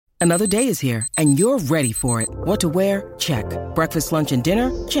Another day is here, and you're ready for it. What to wear? Check. Breakfast, lunch, and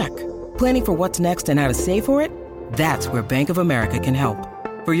dinner? Check. Planning for what's next and how to save for it? That's where Bank of America can help.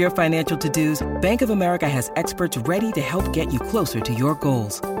 For your financial to-dos, Bank of America has experts ready to help get you closer to your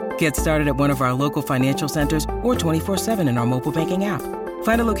goals. Get started at one of our local financial centers or 24/7 in our mobile banking app.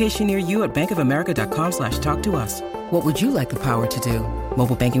 Find a location near you at bankofamerica.com/talktous. What would you like the power to do?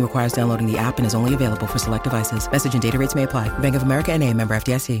 Mobile banking requires downloading the app and is only available for select devices. Message and data rates may apply. Bank of America N.A., member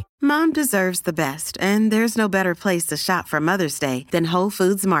FDIC. Mom deserves the best, and there's no better place to shop for Mother's Day than Whole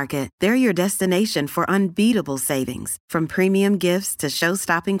Foods Market. They're your destination for unbeatable savings, from premium gifts to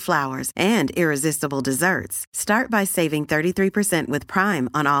show-stopping flowers and irresistible desserts. Start by saving 33% with Prime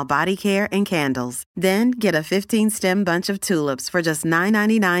on all body care and candles. Then get a 15-stem bunch of tulips for just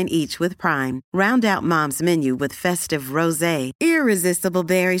 $9.99 each with Prime. Round out Mom's menu with festive rosé, irresistible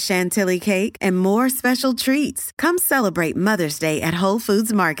berry chantilly cake, and more special treats. Come celebrate Mother's Day at Whole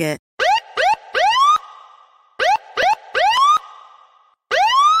Foods Market.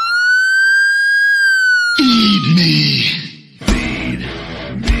 Feed me. Feed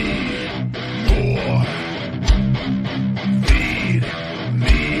me more. Feed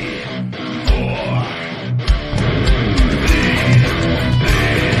me more. Feed me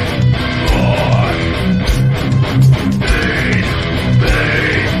more. Feed me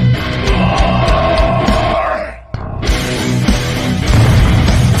more.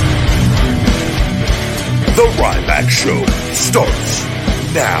 The Ryback Show starts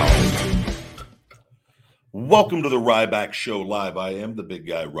now. Welcome to the Ryback Show Live. I am the big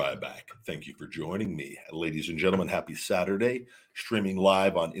guy Ryback. Thank you for joining me. Ladies and gentlemen, happy Saturday. Streaming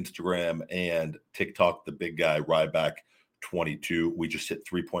live on Instagram and TikTok, the big guy Ryback 22. We just hit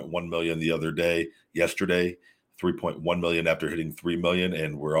 3.1 million yesterday, 3.1 million after hitting 3 million,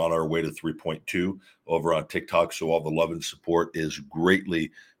 and we're on our way to 3.2 over on TikTok. So all the love and support is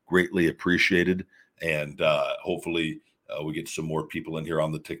greatly appreciated. And hopefully we get some more people in here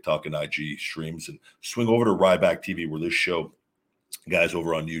on the TikTok and IG streams, and swing over to Ryback TV, where this show, guys,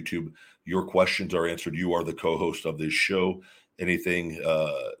 over on YouTube, your questions are answered. You are the co-host of this show. Anything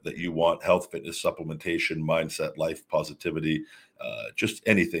that you want, health, fitness, supplementation, mindset, life, positivity, just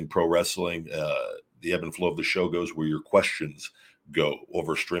anything, pro wrestling, the ebb and flow of the show goes where your questions go.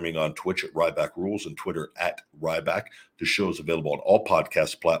 Over streaming on Twitch at Ryback Rules and Twitter at Ryback. The show is available on all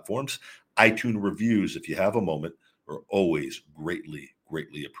podcast platforms. iTunes reviews, if you have a moment, are always greatly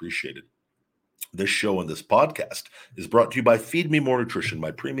appreciated. This show and this podcast is brought to you by Feed Me More Nutrition,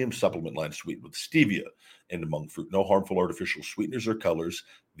 my premium supplement line sweetened with stevia and monk fruit. No harmful artificial sweeteners or colors,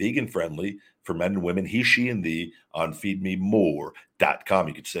 vegan friendly for men and women, he, she, and thee on feedmemore.com.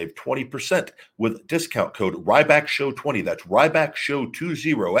 You can save 20% with discount code RybackShow20. That's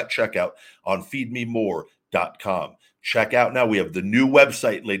RybackShow20 at checkout on feedmemore.com. Check out now. We have the new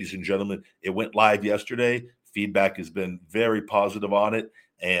website, ladies and gentlemen. It went live yesterday. Feedback has been very positive on it,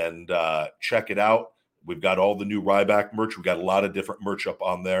 and check it out. We've got all the new Ryback merch. We've got a lot of different merch up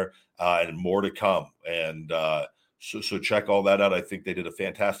on there, and more to come. And so check all that out. I think they did a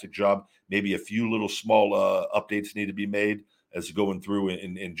fantastic job. Maybe a few little small updates need to be made as going through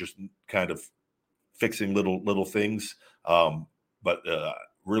and just kind of fixing little things. But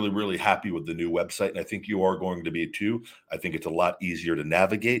really happy with the new website, and I think you are going to be too. I think it's a lot easier to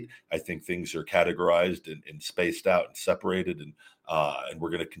navigate. I think things are categorized and spaced out and separated, and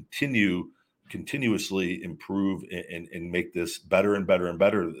we're going to continuously improve and make this better and better and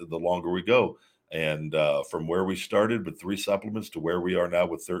better the longer we go. And from where we started with 3 supplements to where we are now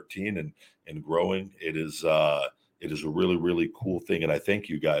with 13 and growing, it is a really cool thing. And I thank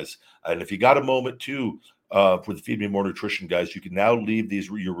you guys. And if you got a moment too, for the Feed Me More Nutrition guys, you can now leave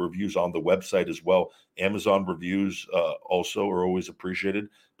your reviews on the website as well. Amazon reviews also are always appreciated,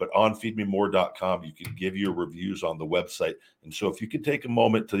 but on feedmemore.com, you can give your reviews on the website. And so if you could take a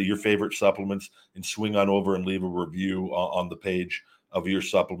moment to your favorite supplements and swing on over and leave a review on the page of your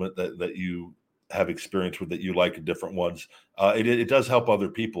supplement that you have experience with, that you like, different ones, it does help other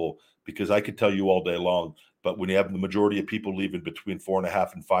people, because I could tell you all day long, but when you have the majority of people leaving between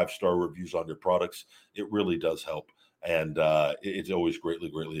 4.5 and 5-star reviews on your products, it really does help. And it's always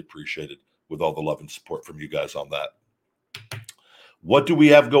greatly appreciated, with all the love and support from you guys on that. What do we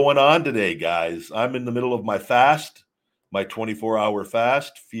have going on today, guys? I'm in the middle of my fast, my 24-hour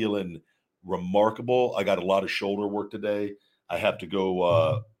fast, feeling remarkable. I got a lot of shoulder work today. I have to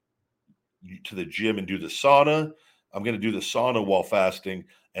go to the gym and do the sauna. I'm going to do the sauna while fasting,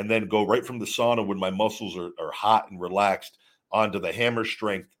 and then go right from the sauna when my muscles are hot and relaxed onto the hammer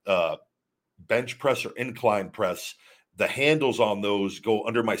strength bench press or incline press. The handles on those go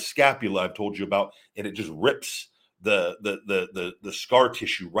under my scapula, I've told you about, and it just rips the scar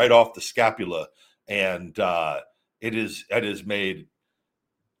tissue right off the scapula, and it has made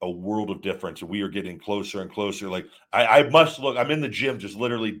a world of difference. We are getting closer and closer. Like I must look. I'm in the gym, just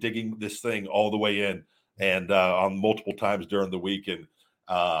literally digging this thing all the way in, and on multiple times during the week. And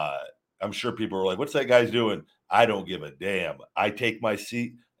I'm sure people are like, "What's that guy's doing?" I don't give a damn. I take my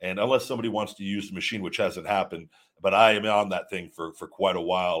seat, and unless somebody wants to use the machine, which hasn't happened, but I am on that thing for quite a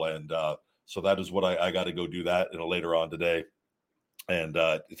while, and so that is what I got to go do that later on today. And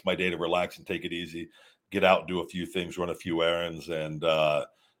it's my day to relax and take it easy, get out, do a few things, run a few errands, and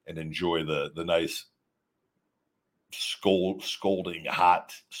enjoy the nice scalding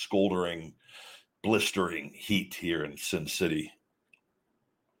hot, scoldering, blistering heat here in Sin City.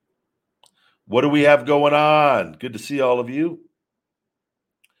 What do we have going on? Good to see all of you.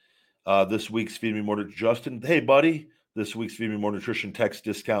 This week's Feed Me More to Justin. Hey, buddy. This week's Feed Me More Nutrition text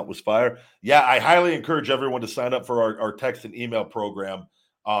discount was fire. Yeah, I highly encourage everyone to sign up for our text and email program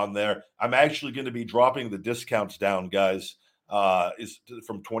on there. I'm actually going to be dropping the discounts down, guys. Is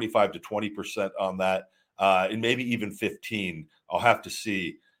from 25 to 20% on that, and maybe even 15. I'll have to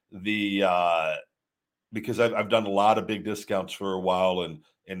see because I've done a lot of big discounts for a while,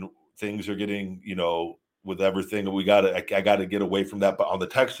 and things are getting, with everything I got to get away from that. But on the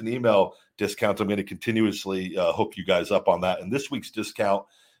text and email discounts, I'm going to continuously hook you guys up on that. And this week's discount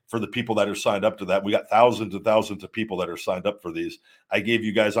for the people that are signed up to that, we got thousands and thousands of people that are signed up for these. I gave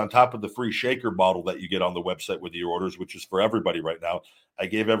you guys, on top of the free shaker bottle that you get on the website with your orders, which is for everybody right now, I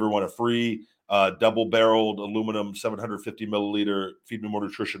gave everyone a free double-barreled aluminum 750 milliliter Feed Me More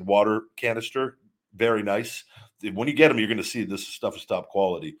Nutrition water canister. Very nice. When you get them, you're going to see this stuff is top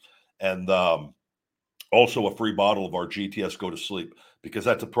quality. And also a free bottle of our GTS Go to Sleep, because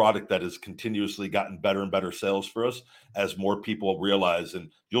that's a product that has continuously gotten better and better sales for us as more people realize. And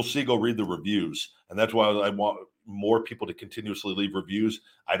you'll see, go read the reviews. And that's why I want more people to continuously leave reviews.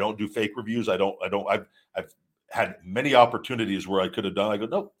 I don't do fake reviews. I've had many opportunities where I could have done. I go,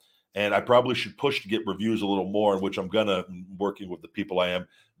 nope. And I probably should push to get reviews a little more, in which I'm working with the people I am.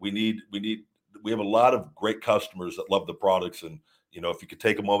 We have a lot of great customers that love the products, and if you could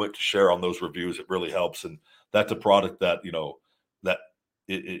take a moment to share on those reviews, it really helps. And that's a product that, that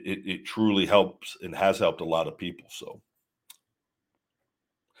it truly helps and has helped a lot of people. So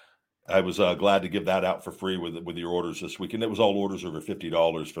I was glad to give that out for free with your orders this week. And it was all orders over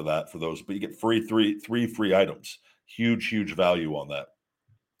 $50 for those, but you get three free items. Huge value on that.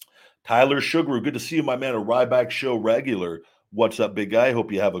 Tyler Sugaru, good to see you, my man. A Ryback show regular. What's up, big guy?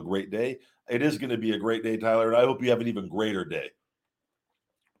 Hope you have a great day. It is going to be a great day, Tyler, and I hope you have an even greater day.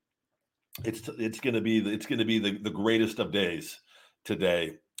 It's going to be the greatest of days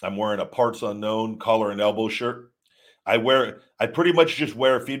today. I'm wearing a Parts Unknown collar and elbow shirt. I pretty much just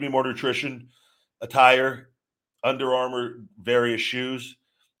wear Feed Me More Nutrition attire, Under Armour various shoes,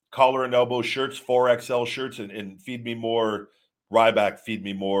 collar and elbow shirts, 4XL shirts, and Feed Me More Ryback Feed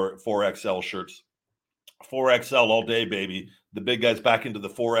Me More 4XL shirts. 4XL all day, baby. The big guy's back into the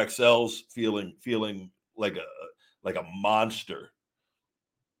 4XLs, feeling like a monster.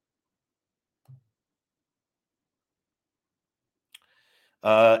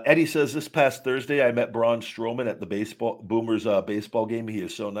 Eddie says, this past Thursday, I met Braun Strowman at the Boomers baseball game. He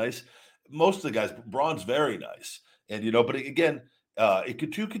is so nice. Most of the guys, Braun's very nice. And, but again, it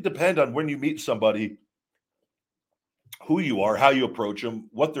could depend on when you meet somebody, who you are, how you approach them,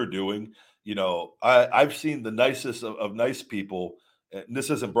 what they're doing. I've seen the nicest of nice people. And this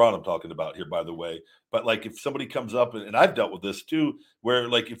isn't Braun I'm talking about here, by the way. But like if somebody comes up, and I've dealt with this too, where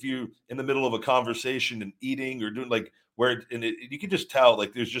like if you in the middle of a conversation and eating or doing like you can just tell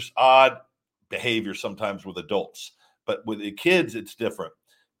like there's just odd behavior sometimes with adults, but with the kids it's different.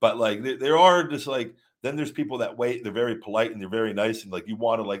 But like there are just like then there's people that wait, they're very polite and they're very nice, and like you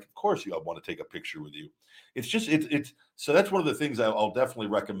want to like of course you want to take a picture with you. It's just it's so that's one of the things I'll definitely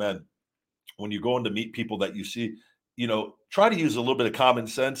recommend when you're going to meet people that you see. Try to use a little bit of common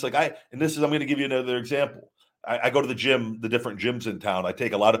sense. I'm going to give you another example. I go to the gym, the different gyms in town. I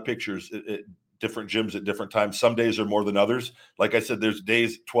take a lot of pictures at different gyms at different times. Some days are more than others. Like I said, there's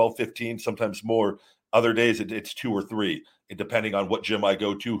days 12, 15, sometimes more. Other days it's 2 or 3, and depending on what gym I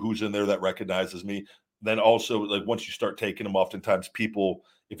go to, who's in there that recognizes me. Then also, like once you start taking them, oftentimes people,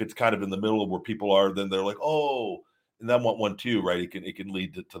 if it's kind of in the middle of where people are, then they're like, oh, and then want one too, right? It can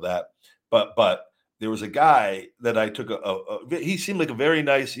lead to that. But there was a guy that I took he seemed like a very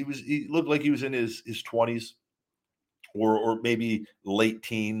nice, he looked like he was in his 20s or maybe late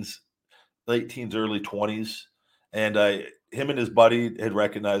teens, early 20s. And him and his buddy had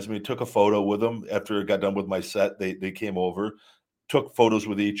recognized me, took a photo with him after I got done with my set. They came over, took photos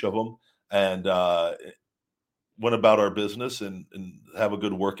with each of them. And went about our business and have a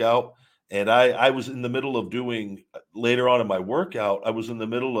good workout. And I was in the middle of doing later on in my workout, I was in the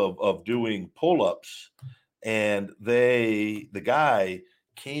middle of doing pull-ups, and the guy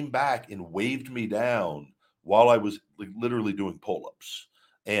came back and waved me down while I was like literally doing pull-ups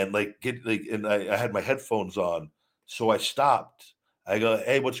and and I had my headphones on. So I stopped. I go,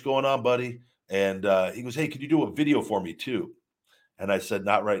 "Hey, what's going on, buddy?" And he goes, "Hey, can you do a video for me too?" And I said,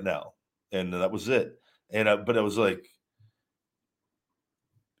 "Not right now." And that was it. And but I was like,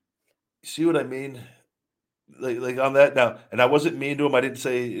 see what I mean? Like on that now, and I wasn't mean to him. I didn't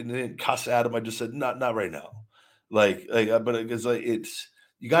say and didn't cuss at him. I just said, not right now. But it's like it's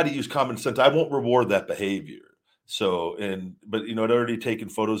you got to use common sense. I won't reward that behavior. So but I'd already taken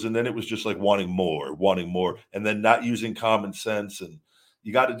photos, and then it was just like wanting more, and then not using common sense. And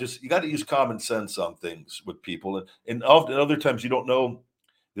you got to use common sense on things with people, and often other times you don't know.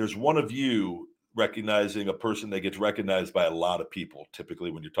 There's one of you recognizing a person that gets recognized by a lot of people, typically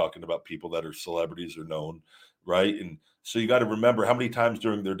when you're talking about people that are celebrities or known, right? And so you got to remember how many times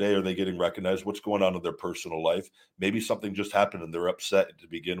during their day are they getting recognized? What's going on in their personal life? Maybe something just happened and they're upset to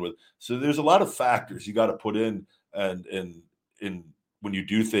begin with. So there's a lot of factors you got to put in and when you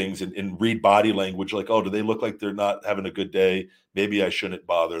do things and read body language, like, oh, do they look like they're not having a good day? Maybe I shouldn't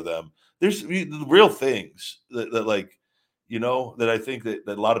bother them. There's real things that I think that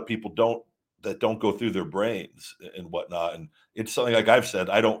a lot of people don't go through their brains and whatnot. And it's something like I've said,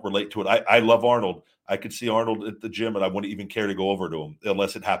 I don't relate to it. I love Arnold. I could see Arnold at the gym and I wouldn't even care to go over to him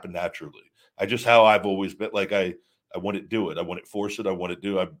unless it happened naturally. I just how I've always been like I wouldn't do it. I wouldn't force it. I wouldn't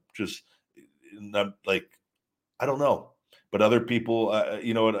do. I'm like I don't know. But other people,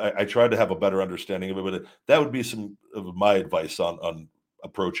 I tried to have a better understanding of it. But that would be some of my advice on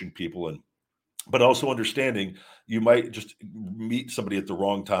approaching people but also understanding you might just meet somebody at the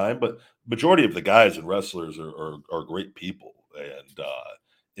wrong time. But majority of the guys and wrestlers are great people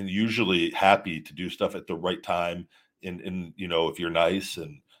and usually happy to do stuff at the right time. And if you're nice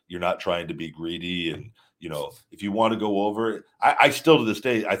and you're not trying to be greedy and if you want to go over, I still to this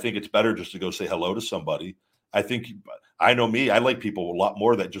day I think it's better just to go say hello to somebody. I think I know me. I like people a lot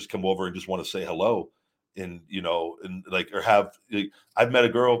more that just come over and just want to say hello and like or have like, I've met a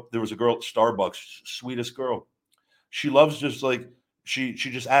girl. There was a girl at Starbucks, sweetest girl. She loves just like she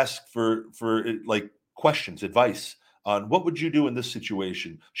just asks for like questions, advice on what would you do in this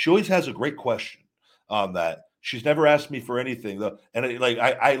situation. She always has a great question on that. She's never asked me for anything though, and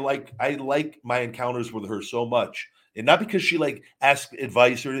I like my encounters with her so much, and not because she like asks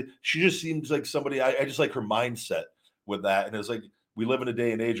advice or she just seems like somebody. I just like her mindset with that, and it's like we live in a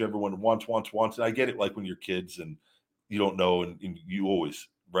day and age everyone wants. And I get it, like when you're kids and you don't know, and you always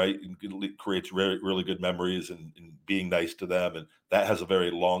right, and it creates really good memories and being nice to them, and that has a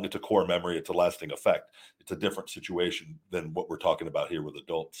very long. It's a core memory. It's a lasting effect. It's a different situation than what we're talking about here with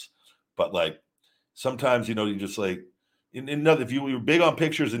adults, but like sometimes you just like if you're big on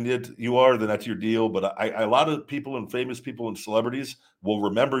pictures and you are, then that's your deal. But a lot of people and famous people and celebrities will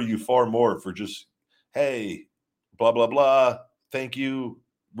remember you far more for just hey, blah blah blah, thank you,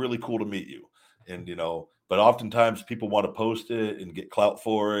 really cool to meet you, and But oftentimes people want to post it and get clout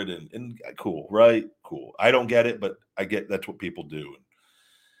for it, and cool, right? Cool. I don't get it, but I get that's what people do.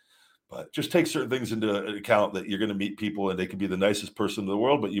 But just take certain things into account that you're going to meet people and they can be the nicest person in the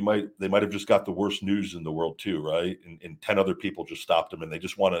world, but they might have just got the worst news in the world too, right? And 10 other people just stopped them and they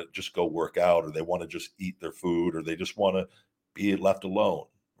just want to just go work out or they want to just eat their food or they just want to be left alone,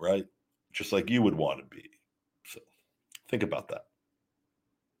 right? Just like you would want to be. So think about that.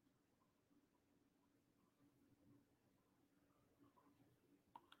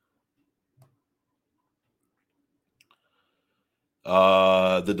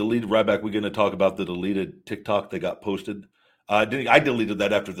 The deleted Ryback. We're going to talk about the deleted TikTok that got posted. I deleted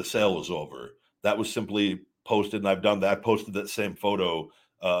that after the sale was over. That was simply posted, and I've done that. I posted that same photo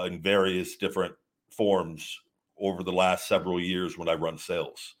in various different forms over the last several years when I run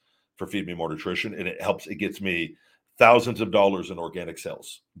sales for Feed Me More Nutrition, and it helps. It gets me thousands of dollars in organic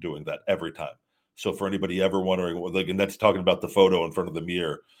sales doing that every time. So for anybody ever wondering, and that's talking about the photo in front of the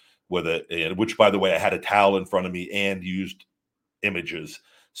mirror with it, and which by the way, I had a towel in front of me and used images.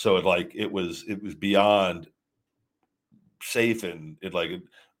 So it was beyond safe and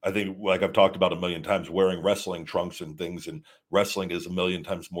I think like I've talked about a million times, wearing wrestling trunks and things, and wrestling is a million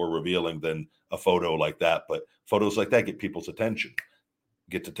times more revealing than a photo like that. But photos like that get people's attention,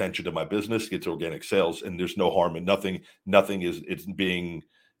 gets attention to my business, gets organic sales, and there's no harm in nothing is it's being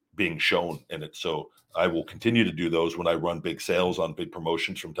shown in it. So I will continue to do those when I run big sales on big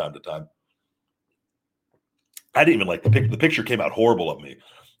promotions from time to time. I didn't even like the picture. The picture came out horrible of me.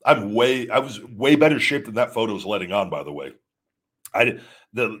 I was way better shape than that photo is letting on, by the way.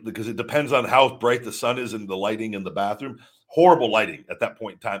 Because it depends on how bright the sun is and the lighting in the bathroom. Horrible lighting at that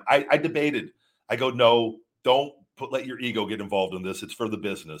point in time. I debated. I go, no, don't let your ego get involved in this. It's for the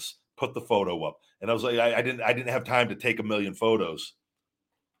business. Put the photo up. And I was like, I didn't have time to take a million photos.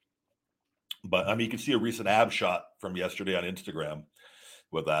 But I mean, you can see a recent ab shot from yesterday on Instagram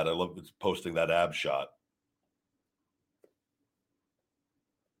with that. I love posting that ab shot.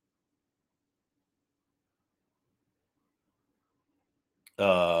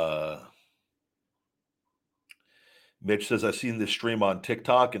 Mitch says, I've seen this stream on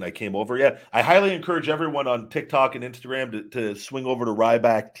TikTok and I came over. Yeah, I highly encourage everyone on TikTok and Instagram to swing over to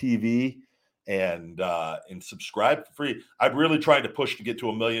Ryback TV and subscribe for free. I'm really trying to push to get to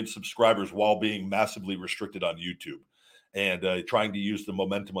 1 million subscribers while being massively restricted on YouTube, and trying to use the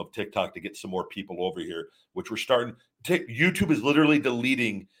momentum of TikTok to get some more people over here, which we're starting. YouTube is literally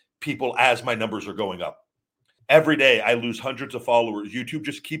deleting people as my numbers are going up. Every day I lose hundreds of followers. YouTube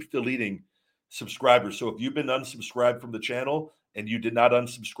just keeps deleting subscribers. So if you've been unsubscribed from the channel and you did not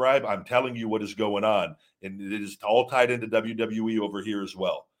unsubscribe, I'm telling you what is going on. And it is all tied into WWE over here as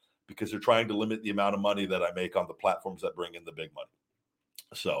well, because they're trying to limit the amount of money that I make on the platforms that bring in the big money.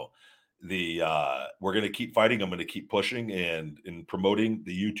 So we're going to keep fighting. I'm going to keep pushing and promoting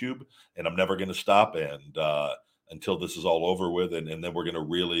the YouTube, and I'm never going to stop. And until this is all over with, and then we're going to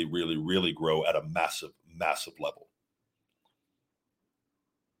really, really, really grow at a massive, massive level.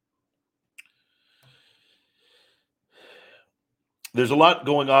 There's a lot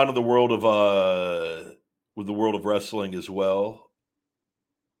going on in the world of with the world of wrestling as well.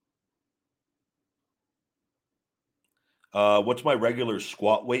 What's my regular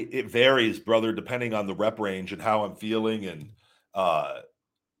squat weight? It varies, brother, depending on the rep range and how I'm feeling. And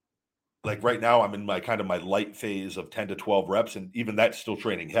like right now, I'm in my light phase of 10 to 12 reps, and even that's still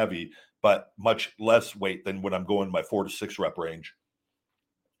training heavy, but much less weight than when I'm going my 4 to 6 rep range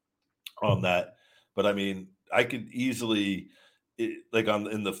on that. But I mean, I could easily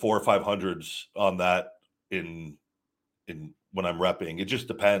in the 4 or 500s on that in when I'm repping. It just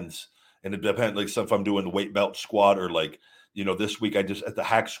depends. And it depends, like, so if I'm doing the weight belt squat, or like, this week I just at the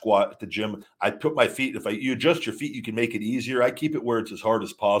hack squat at the gym, I put my feet, you adjust your feet, you can make it easier. I keep it where it's as hard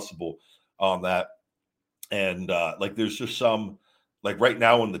as possible on that. And like there's just some, like right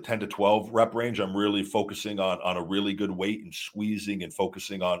now in the 10 to 12 rep range, I'm really focusing on a really good weight and squeezing and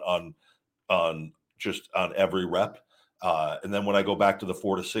focusing on just on every rep. And then when I go back to the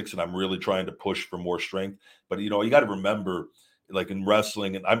 4 to 6, and I'm really trying to push for more strength. But you got to remember, like in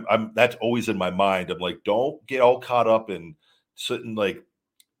wrestling, and I'm that's always in my mind. I'm like, don't get all caught up in sitting, like,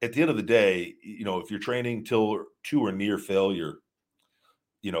 at the end of the day, if you're training to or near failure,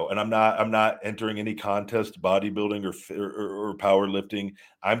 and I'm not entering any contest, bodybuilding or powerlifting.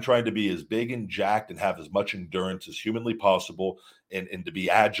 I'm trying to be as big and jacked and have as much endurance as humanly possible, and to be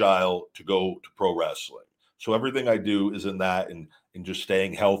agile to go to pro wrestling. So everything I do is in that, and just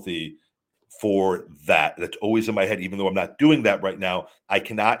staying healthy for that. That's always in my head, even though I'm not doing that right now. I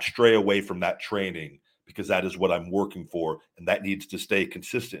cannot stray away from that training, because that is what I'm working for, and that needs to stay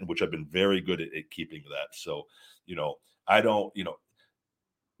consistent, which I've been very good at keeping that. So,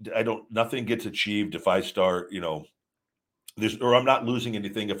 nothing gets achieved if I start, I'm not losing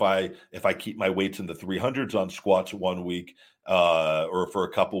anything if I keep my weights in the 300s on squats 1 week, or for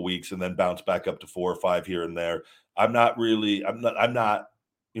a couple weeks, and then bounce back up to 4 or 5 here and there. I'm not, you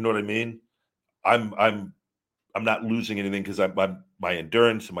know what I mean? I'm not losing anything, because my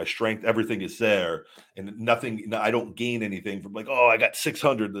endurance and my strength, everything is there, and nothing. I don't gain anything from, like, oh, I got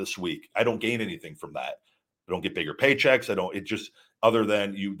 600 this week. I don't gain anything from that. I don't get bigger paychecks. It just, other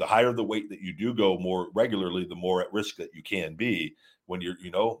than the higher the weight that you do go more regularly, the more at risk that you can be when you're,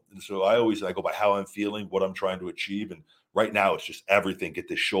 and so I go by how I'm feeling, what I'm trying to achieve. And right now it's just everything, get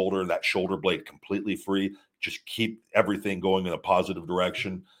this shoulder and that shoulder blade completely free, just keep everything going in a positive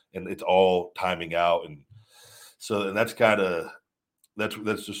direction, and it's all timing out. And so, and that's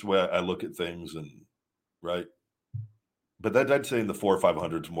that's just where I look at things. And right. But I'd say in the 4 or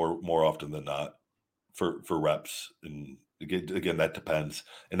 500s more often than not for reps. And again, that depends.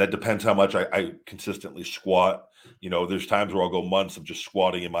 And that depends how much I consistently squat. There's times where I'll go months of just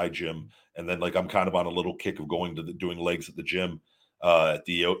squatting in my gym, and then, like, I'm kind of on a little kick of going to doing legs at the gym, at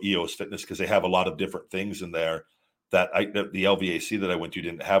the EOS Fitness, because they have a lot of different things in there that the LVAC that I went to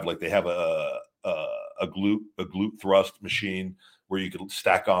didn't have. Like, they have a glute thrust machine where you can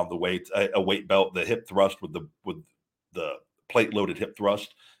stack on the weights, a weight belt, the hip thrust with the plate loaded hip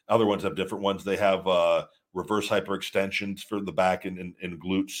thrust. Other ones have different ones. They have reverse hyperextensions for the back and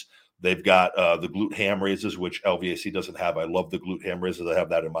glutes. They've got the glute ham raises, which LVAC doesn't have. I love the glute ham raises. I have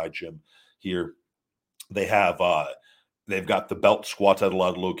that in my gym here. They have they've got the belt squats at a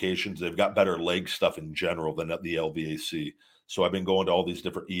lot of locations. They've got better leg stuff in general than at the LVAC. So I've been going to all these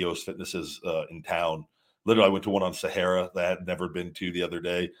different EOS fitnesses in town. Literally, I went to one on Sahara that I had never been to the other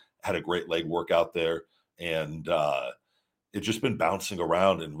day. Had a great leg workout there, and it's just been bouncing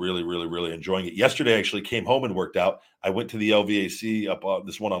around and really, really, really enjoying it. Yesterday, I actually came home and worked out. I went to the LVAC up on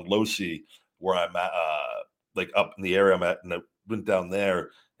this one on Low C where I'm at, like up in the area I'm at, and I went down there,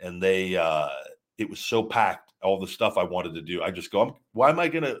 and they it was so packed, all the stuff I wanted to do. I just go, why am I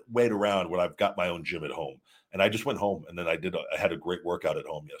going to wait around when I've got my own gym at home? And I just went home, and then I had a great workout at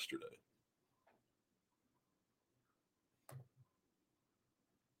home yesterday.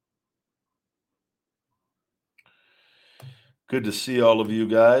 Good to see all of you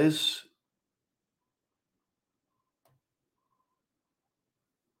guys.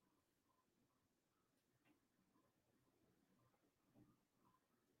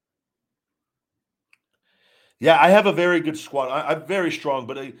 Yeah, I have a very good squat. I'm very strong,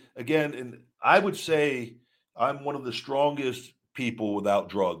 but again, and I would say I'm one of the strongest people without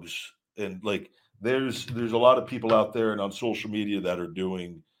drugs. And like, there's a lot of people out there and on social media that are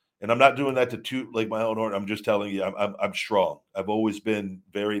doing, and I'm not doing that to toot like my own horn. I'm just telling you, I'm strong. I've always been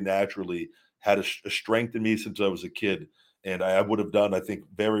very naturally had a strength in me since I was a kid, and I would have done, I think,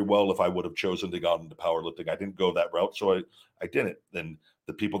 very well if I would have chosen to go into powerlifting. I didn't go that route, so I didn't. And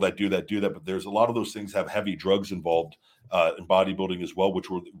the people that do that, but there's a lot of those things have heavy drugs involved in bodybuilding as well, which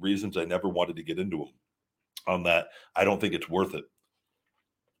were the reasons I never wanted to get into them. On that, I don't think it's worth it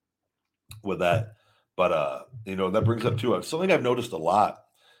with that. But that brings up too something I've noticed a lot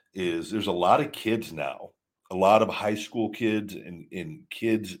is there's a lot of kids now, a lot of high school kids and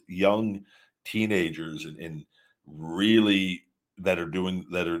kids, young teenagers, and really that are doing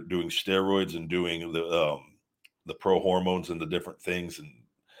steroids and doing the pro hormones and the different things and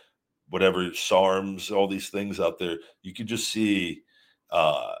whatever SARMs, all these things out there. You can just see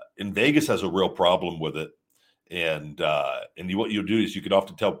in Vegas has a real problem with it. And what you'll do is you can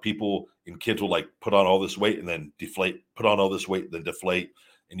often tell people and kids will like put on all this weight and then deflate, put on all this weight, then deflate.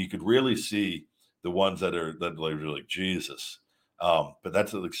 And you could really see the ones that are like Jesus. But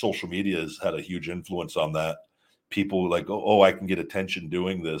that's like social media has had a huge influence on that. People like, oh, I can get attention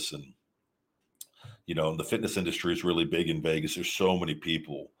doing this. And, the fitness industry is really big in Vegas. There's so many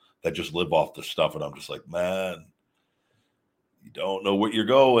people that just live off the stuff. And I'm just like, man, you don't know what you're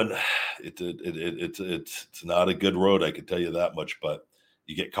going. It's not a good road. I can tell you that much, but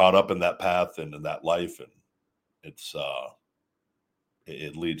you get caught up in that path and in that life, and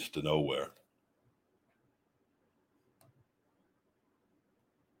it leads to nowhere.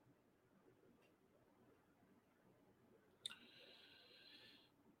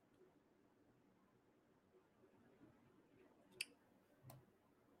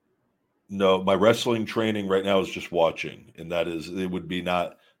 No, my wrestling training right now is just watching, and I'm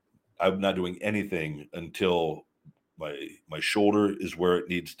not doing anything until my shoulder is where it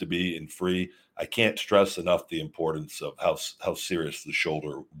needs to be and free. I can't stress enough the importance of how serious the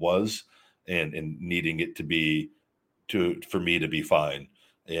shoulder was and needing it to be for me to be fine.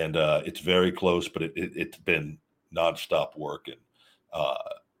 And it's very close, but it's been nonstop work. And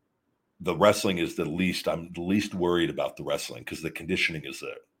the wrestling is I'm the least worried about the wrestling because the conditioning is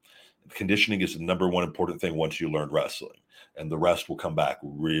there. Conditioning is the number one important thing once you learn wrestling, and the rest will come back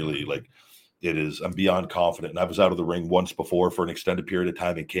really like it is. I'm beyond confident. And I was out of the ring once before for an extended period of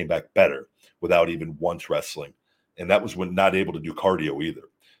time and came back better without even once wrestling. And that was when not able to do cardio either.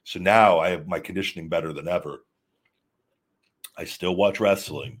 So now I have my conditioning better than ever. I still watch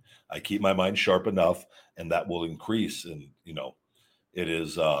wrestling. I keep my mind sharp enough, and that will increase. And, it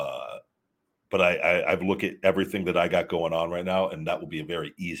is, but I've looked at everything that I got going on right now, and that will be a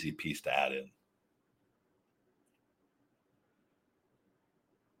very easy piece to add in.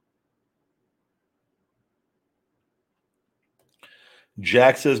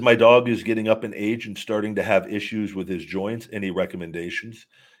 Jack says, my dog is getting up in age and starting to have issues with his joints. Any recommendations?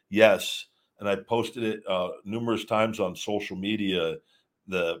 Yes. And I posted it numerous times on social media.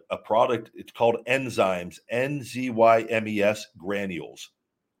 A product, it's called Enzymes, Nzymes granules.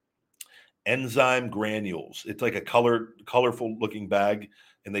 Enzyme granules. It's like a colorful looking bag,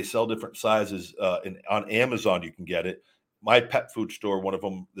 and they sell different sizes. And on Amazon, you can get it. My pet food store, one of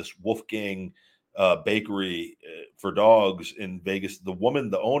them, this Wolfgang bakery for dogs in Vegas. The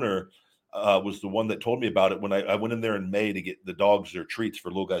owner, was the one that told me about it when I went in there in May to get the dogs their treats for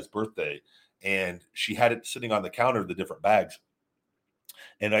little guy's birthday, and she had it sitting on the counter, the different bags.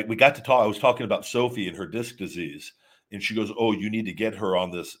 And we got to talk. I was talking about Sophie and her disc disease, and she goes, "Oh, you need to get her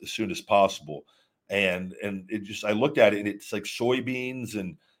on this as soon as possible." And it just, I looked at it, and it's like soybeans,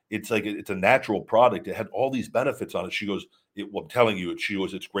 and it's a natural product. It had all these benefits on it. She goes, well, I'm telling you, she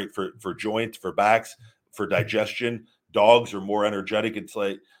goes, it's great for joints, for backs, for digestion. Dogs are more energetic. It's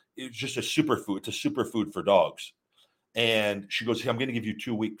just a superfood. It's a superfood for dogs. And she goes, hey, I'm going to give you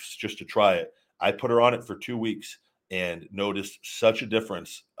 2 weeks just to try it. I put her on it for 2 weeks and noticed such a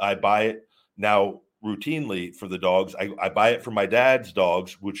difference. I buy it now routinely for the dogs. I buy it for my dad's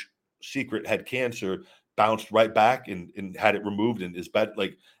dogs, which Secret had cancer, bounced right back and had it removed, and is bad.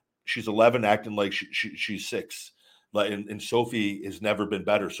 Like, she's 11, acting like she's 6. Like, and Sophie has never been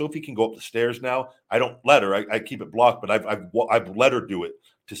better. Sophie can go up the stairs now. I don't let her. I keep it blocked, but I've let her do it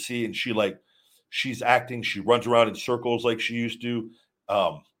to see, and she's acting. She runs around in circles like she used to.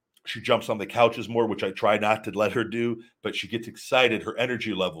 She jumps on the couches more, which I try not to let her do, but she gets excited. Her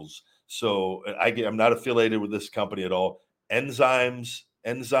energy levels. So I'm not affiliated with this company at all. Enzyme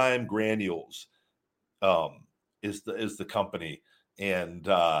Granules is the company, and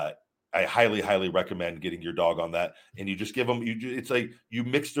I highly recommend getting your dog on that. And you just give them, it's like you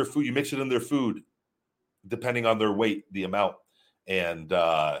mix their food, you mix it in their food, depending on their weight, the amount, and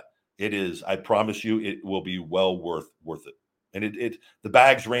it is. I promise you, it will be well worth it. And the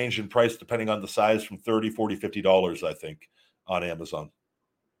bags range in price depending on the size from $30, $40, $50, I think, on Amazon.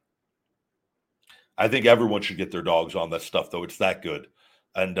 I think everyone should get their dogs on that stuff, though. It's that good.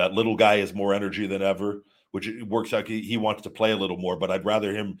 And little guy has more energy than ever, which it works out. He wants to play a little more, but I'd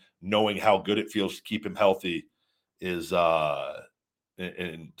rather him knowing how good it feels to keep him healthy is,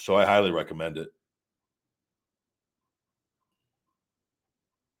 and so I highly recommend it.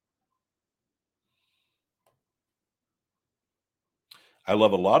 I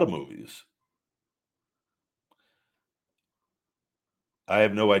love a lot of movies. I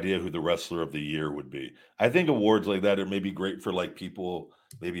have no idea who the wrestler of the year would be. I think awards like that are maybe great for like people,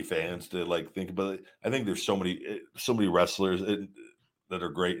 maybe fans to like think about it. I think there's so many wrestlers that are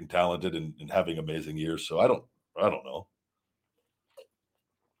great and talented and having amazing years. So I don't know.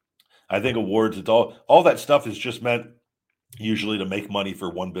 I think awards, it's all that stuff is just meant usually to make money for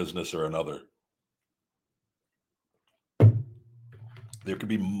one business or another. There could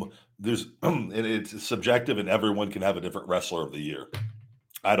be there's and it's subjective, and everyone can have a different wrestler of the year.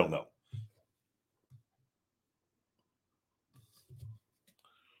 I don't know.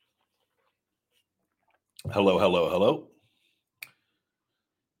 Hello, hello, hello.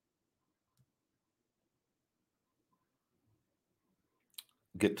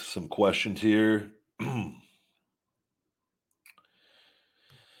 Get to some questions here.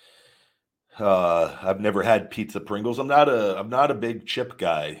 I've never had pizza Pringles. I'm not a big chip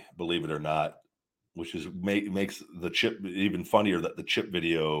guy, believe it or not, which is makes the chip even funnier that the chip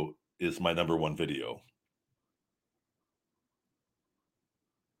video is my number one video.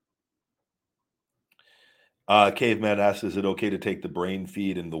 Caveman asks, is it okay to take the brain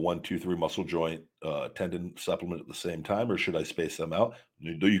feed and the 1, 2, 3 muscle joint tendon supplement at the same time, or should I space them out?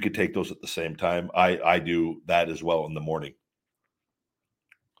 You could take those at the same time. I do that as well in the morning.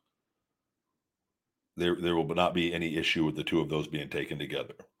 There will not be any issue with the two of those being taken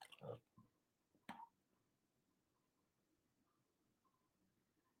together.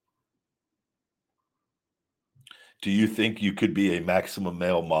 Do you think you could be a maximum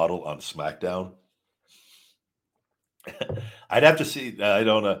male model on SmackDown? I'd have to see. I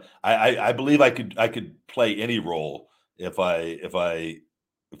don't know. I believe I could play any role if I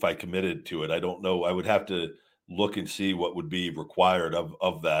committed to it. I don't know. I would have to look and see what would be required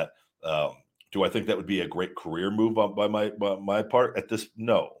of that. Do I think that would be a great career move by my part at this?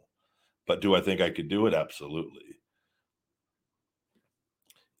 No, but do I think I could do it? Absolutely.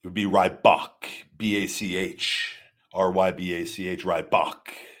 It would be Ryback, Ryback, Ryback.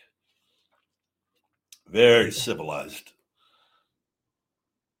 Very civilized.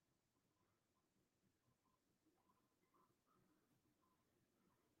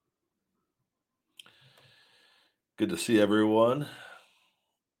 Good to see everyone.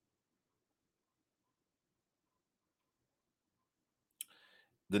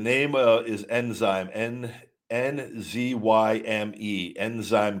 The name is enzyme, NZYME,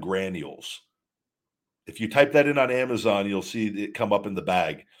 enzyme granules. If you type that in on Amazon, you'll see it come up in the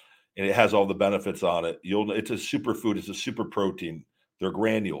bag, and it has all the benefits on it. It's a superfood. It's a super protein. They're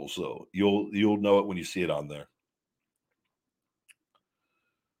granules, so you'll know it when you see it on there.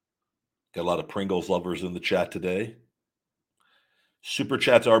 Got a lot of Pringles lovers in the chat today. Super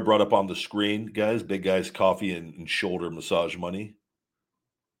chats are brought up on the screen, guys. Big Guys Coffee and shoulder massage money.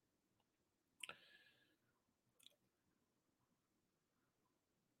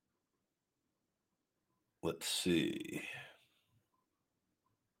 Let's see.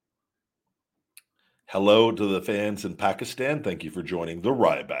 Hello to the fans in Pakistan. Thank you for joining the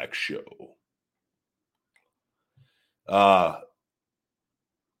Ryback Show. We're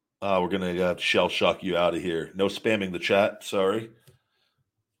going to shell shock you out of here. No spamming the chat. Sorry.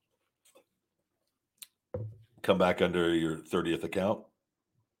 Come back under your 30th account.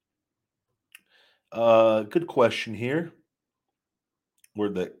 Good question here.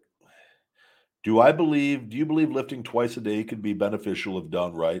 Do you believe lifting twice a day could be beneficial if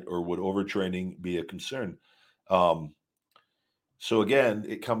done right, or would overtraining be a concern? So again,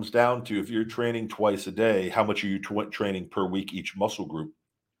 it comes down to, if you're training twice a day, how much are you training per week each muscle group?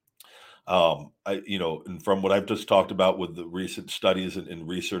 And from what I've just talked about with the recent studies and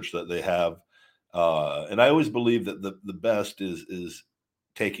research that they have, and I always believe that the best is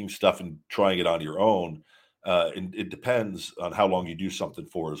taking stuff and trying it on your own. And it depends on how long you do something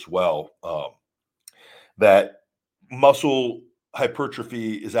for as well. That muscle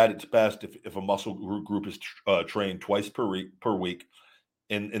hypertrophy is at its best if a muscle group is trained twice per week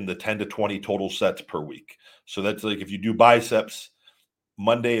in the 10 to 20 total sets per week. So that's like, if you do biceps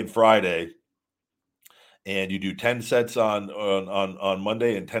Monday and Friday, and you do 10 sets on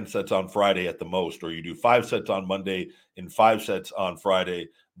Monday and 10 sets on Friday at the most, or you do 5 sets on Monday and 5 sets on Friday,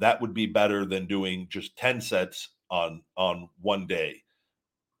 that would be better than doing just 10 sets on one day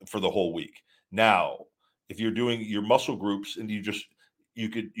for the whole week. Now, if you're doing your muscle groups and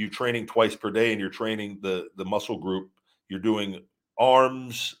you're training twice per day, and you're training the muscle group, you're doing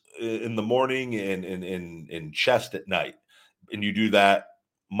arms in the morning and chest at night, and you do that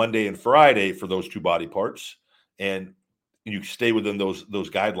Monday and Friday for those two body parts, and you stay within those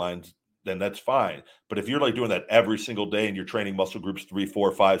guidelines, then that's fine. But if you're like doing that every single day and you're training muscle groups 3,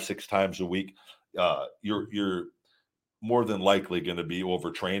 4, 5, 6 times a week, you're more than likely going to be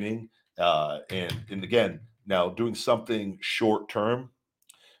overtraining. And again, now doing something short term,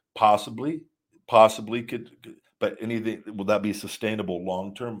 possibly could, but anything, will that be sustainable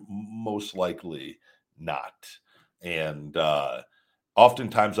long term? Most likely not. And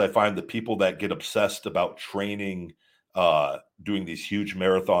oftentimes I find the people that get obsessed about training, doing these huge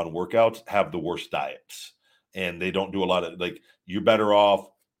marathon workouts, have the worst diets, and they don't do a lot of, like, you're better off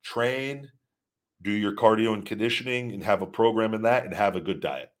train, do your cardio and conditioning, and have a program in that, and have a good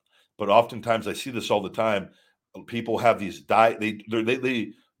diet. But oftentimes I see this all the time. People have these diet,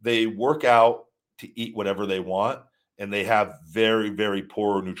 they work out to eat whatever they want, and they have very, very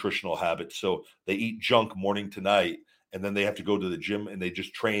poor nutritional habits. So they eat junk morning to night, and then they have to go to the gym and they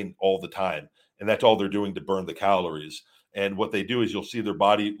just train all the time. And that's all they're doing to burn the calories. And what they do is, you'll see their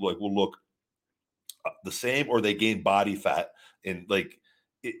body will look the same, or they gain body fat, and like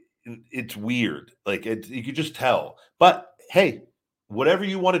it's weird. Like, you could just tell. But hey, whatever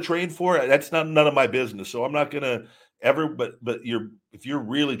you want to train for, that's none of my business. So I'm not gonna ever. But if you're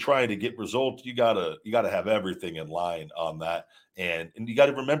really trying to get results, you gotta have everything in line on that. And you got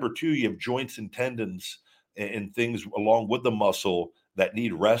to remember too, you have joints and tendons and things along with the muscle that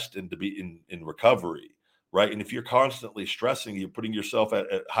need rest and to be in recovery, right? And if you're constantly stressing, you're putting yourself at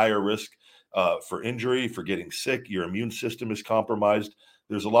higher risk for injury, for getting sick. Your immune system is compromised.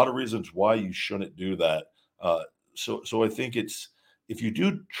 There's a lot of reasons why you shouldn't do that. So I think if you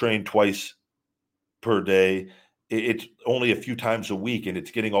do train twice per day, it's only a few times a week, and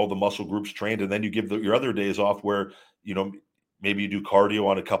it's getting all the muscle groups trained. And then you give your other days off, where, maybe you do cardio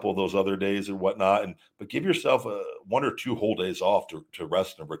on a couple of those other days or whatnot. But give yourself 1 or 2 whole days off to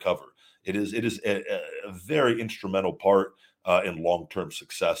rest and recover. It is a very instrumental part in long-term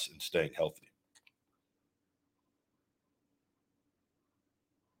success in staying healthy.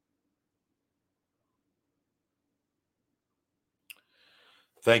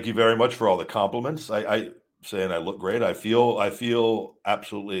 Thank you very much for all the compliments. I saying I look great. I feel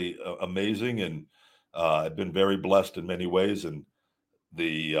absolutely amazing, and I've been very blessed in many ways. And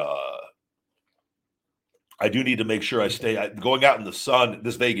the I do need to make sure I stay going out in the sun,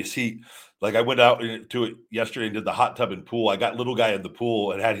 this Vegas heat. Like, I went out to it yesterday and did the hot tub and pool. I got little guy in the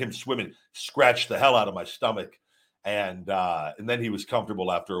pool and had him swimming, scratched the hell out of my stomach, and then he was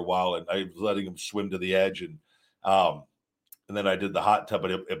comfortable after a while, and I was letting him swim to the edge, and then I did the hot tub,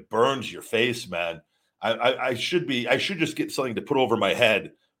 but it burns your face, man. I should just get something to put over my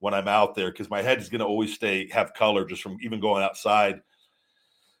head when I'm out there, because my head is going to always have color just from even going outside,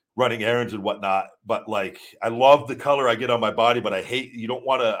 running errands and whatnot. But like, I love the color I get on my body, but I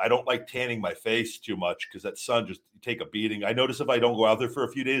don't like tanning my face too much, because that sun just take a beating. I notice if I don't go out there for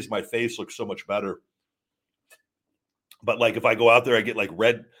a few days, my face looks so much better. But like, if I go out there, I get like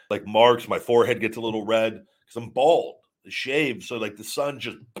red, like marks, my forehead gets a little red because I'm bald. shave, so like the sun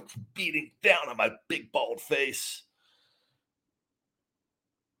just beating down on my big bald face.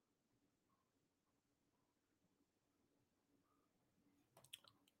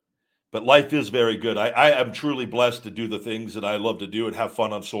 But life is very good. I am truly blessed to do the things that I love to do and have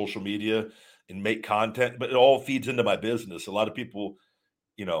fun on social media and make content, but it all feeds into my business. A lot of people,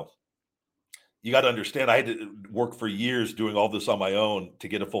 you know, you got to understand I had to work for years doing all this on my own to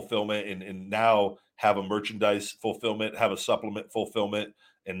get a fulfillment and now have a merchandise fulfillment, have a supplement fulfillment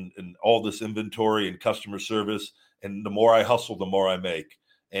and all this inventory and customer service. And the more I hustle, the more I make.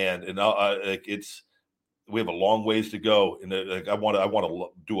 Like it's, we have a long ways to go. And like, I want to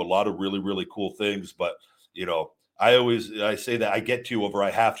do a lot of really, really cool things. But, you know, I say that I get to over,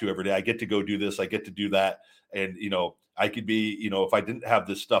 I have to every day. I get to go do this. I get to do that. And, you know, I could be, you know, if I didn't have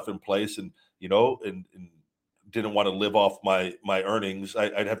this stuff in place and, you know, and didn't want to live off my earnings,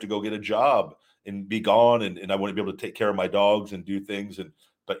 I'd have to go get a job and be gone. And I wouldn't be able to take care of my dogs and do things. And,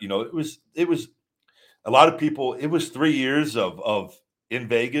 but, you know, it was a lot of people, it was 3 years of in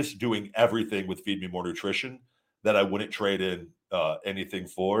Vegas doing everything with Feed Me More Nutrition that I wouldn't trade in anything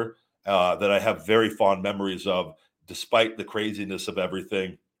for. That I have very fond memories of, despite the craziness of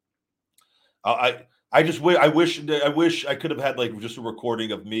everything. I just I wish I could have had like just a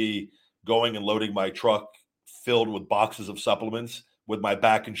recording of me going and loading my truck filled with boxes of supplements with my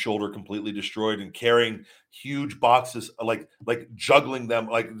back and shoulder completely destroyed and carrying huge boxes, like juggling them,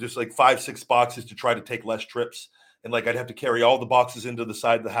 like just like 5 6 boxes to try to take less trips. And like I'd have to carry all the boxes into the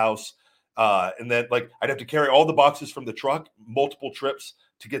side of the house, and then like I'd have to carry all the boxes from the truck multiple trips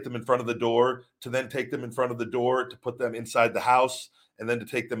to get them in front of the door, to then take them in front of the door to put them inside the house, and then to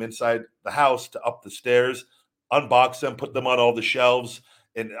take them inside the house to up the stairs, unbox them, put them on all the shelves.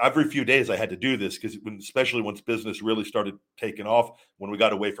 And every few days I had to do this because especially once business really started taking off, when we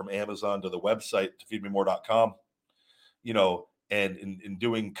got away from Amazon to the website to feedmemore.com, you know, and in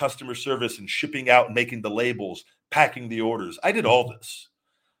doing customer service and shipping out and making the labels, packing the orders. I did all this.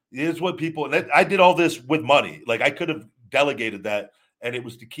 It's what people, and I did all this with money. Like I could have delegated that, and it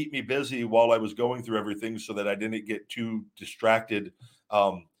was to keep me busy while I was going through everything, so that I didn't get too distracted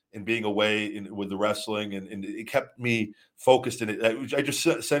in being away with the wrestling, and it kept me focused in it. I just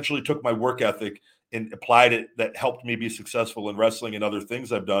essentially took my work ethic and applied it. That helped me be successful in wrestling and other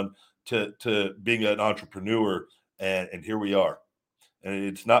things I've done to being an entrepreneur, and here we are. And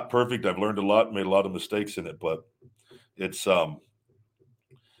it's not perfect. I've learned a lot, made a lot of mistakes in it, but it's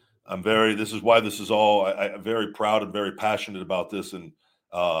this is why this is all, I'm very proud and very passionate about this. And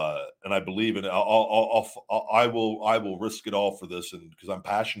I believe in it. I will risk it all for this. And because I'm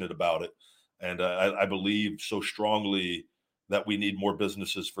passionate about it. And I believe so strongly that we need more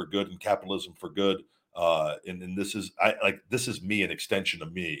businesses for good and capitalism for good. And this is me, an extension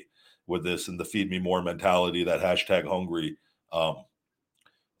of me with this and the feed me more mentality, that hashtag hungry.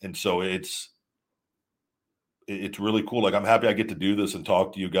 And so it's really cool. Like I'm happy I get to do this and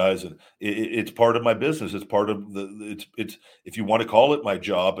talk to you guys, and it's part of my business. It's part of it's if you want to call it my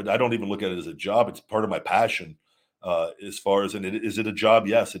job, but I don't even look at it as a job. It's part of my passion. As far as, and is it a job?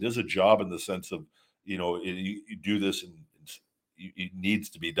 Yes, it is a job in the sense of, you know, you do this and it needs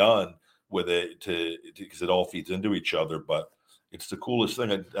to be done with it because it all feeds into each other. But it's the coolest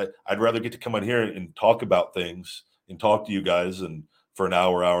thing. I'd rather get to come on here and talk about things and talk to you guys and for an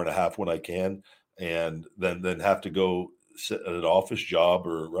hour and a half when I can, and then have to go sit at an office job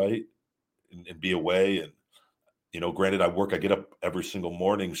or right and be away. And you know, granted, I get up every single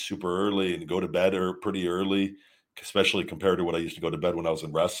morning super early and go to bed pretty early, especially compared to what I used to go to bed when I was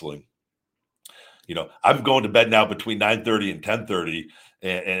in wrestling. You know, I'm going to bed now between 9:30 and 10:30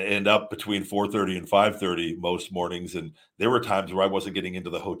 and up between 4:30 and 5:30 most mornings. And there were times where I wasn't getting into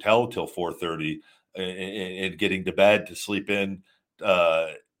the hotel till 4:30 and getting to bed to sleep in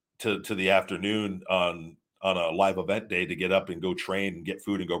to the afternoon on a live event day to get up and go train and get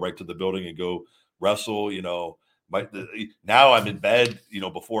food and go right to the building and go wrestle. You know, now I'm in bed, you know,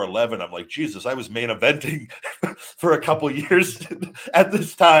 before 11. I'm like, Jesus, I was main eventing for a couple years at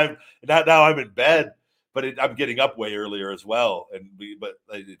this time. Now I'm in bed, but I'm getting up way earlier as well. But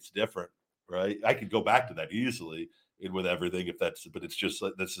it's different, right? I could go back to that easily with everything but it's just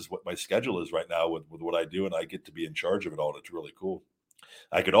like, this is what my schedule is right now with what I do. And I get to be in charge of it all. And it's really cool.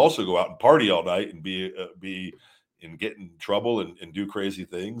 I could also go out and party all night and be and get in trouble and do crazy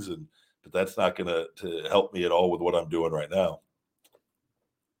things. But that's not going to help me at all with what I'm doing right now.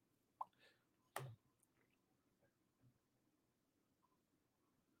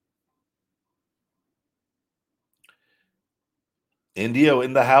 India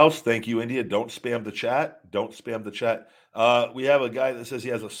in the house. Thank you, India. Don't spam the chat. Don't spam the chat. We have a guy that says he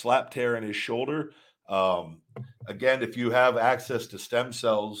has a slap tear in his shoulder. Again, if you have access to stem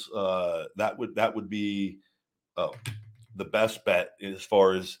cells, that would be the best bet as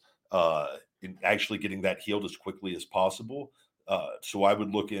far as in actually getting that healed as quickly as possible. So I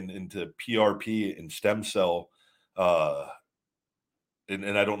would look into PRP and stem cell.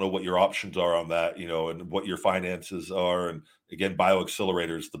 And I don't know what your options are on that, and what your finances are. And again,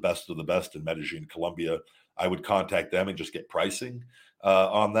 BioAccelerator is the best of the best in Medellin, Colombia. I would contact them and just get pricing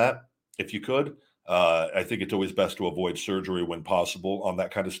on that if you could. I think it's always best to avoid surgery when possible on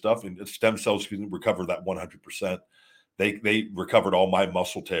that kind of stuff. And stem cells can recover that 100%. They recovered all my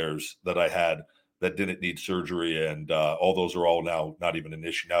muscle tears that I had that didn't need surgery, and all those are all now not even an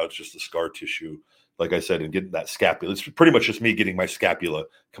issue. Now it's just the scar tissue, like I said, and getting that scapula. It's pretty much just me getting my scapula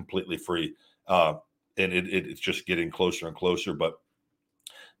completely free, and it's just getting closer and closer. But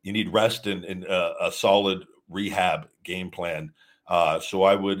you need rest and a solid rehab game plan. So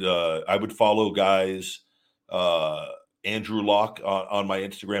I would follow guys, Andrew Locke on my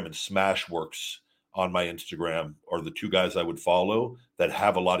Instagram and Smashworks on my Instagram are the two guys I would follow that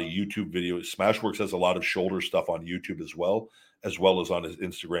have a lot of YouTube videos. Smashworks has a lot of shoulder stuff on YouTube as well as on his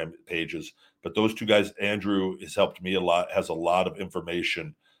Instagram pages. But those two guys, Andrew has helped me a lot, has a lot of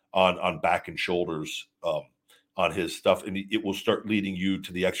information on back and shoulders on his stuff. And it will start leading you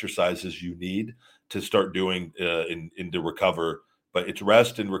to the exercises you need to start doing to recover. But it's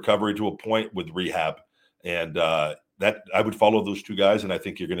rest and recovery to a point with rehab. And that I would follow those two guys, and I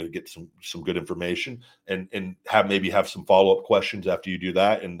think you're going to get some good information and have some follow-up questions after you do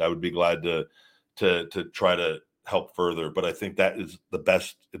that. And I would be glad to try to help further. But I think that is the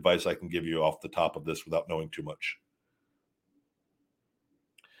best advice I can give you off the top of this without knowing too much.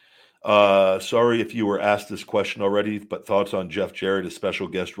 Sorry if you were asked this question already, but thoughts on Jeff Jarrett as special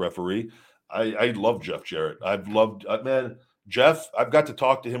guest referee? I love Jeff Jarrett. Man, Jeff, I've got to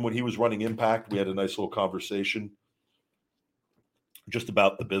talk to him when he was running Impact. We had a nice little conversation just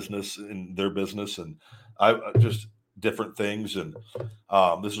about the business and their business, and I just different things. And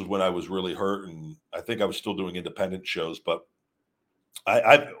this is when I was really hurt, and I think I was still doing independent shows, but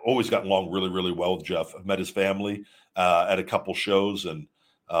I've always gotten along really, really well with Jeff. I've met his family at a couple shows, and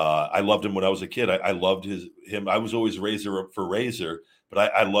I loved him when I was a kid. I loved him. I was always Razor for Razor,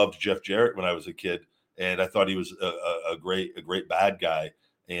 but I loved Jeff Jarrett when I was a kid, and I thought he was a great bad guy.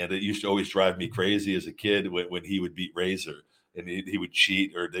 And it used to always drive me crazy as a kid when he would beat Razor. And he would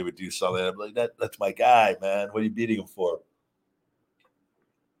cheat or they would do something. I'm like, that's my guy, man. What are you beating him for?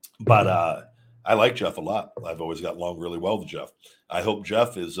 But I like Jeff a lot. I've always got along really well with Jeff. I hope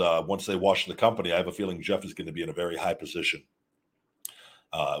Jeff is, once they wash the company, I have a feeling Jeff is going to be in a very high position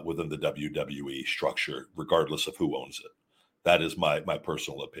within the WWE structure, regardless of who owns it. That is my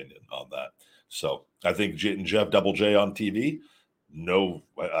personal opinion on that. So I think Jeff Double J on TV,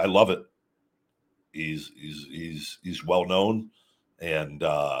 I love it. He's well known, and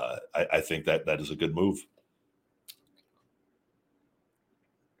I think that is a good move.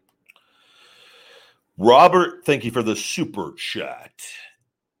 Robert, thank you for the super chat.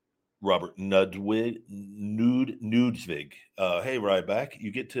 Robert Nudesvig. Hey, Ryback,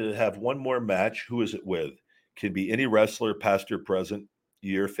 you get to have one more match. Who is it with? Could be any wrestler, past or present.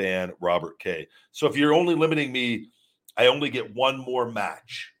 Your fan, Robert K. So if you're only limiting me, I only get one more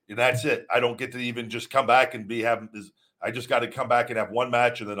match. And that's it. I don't get to even just come back and I just got to come back and have one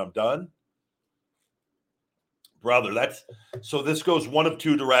match and then I'm done. Brother, so this goes one of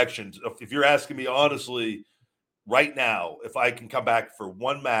two directions. If you're asking me honestly, right now, if I can come back for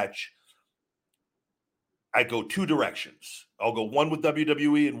one match, I go two directions. I'll go one with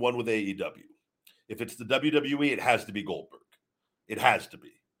WWE and one with AEW. If it's the WWE, it has to be Goldberg. It has to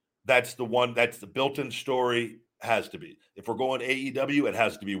be. That's the one. That's the built-in story. Has to be. If we're going AEW, it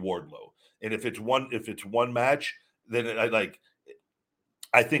has to be Wardlow. And if it's one match, then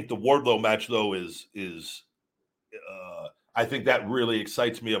I think the Wardlow match though is I think that really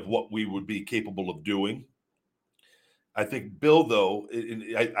excites me of what we would be capable of doing. I think Bill though,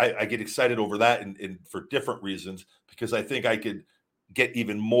 I get excited over that and for different reasons, because I think I could get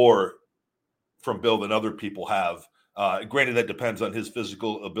even more from Bill than other people have. Granted, that depends on his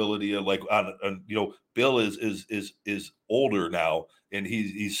physical ability. Bill is older now, and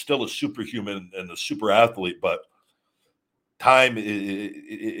he's still a superhuman and a super athlete. But time,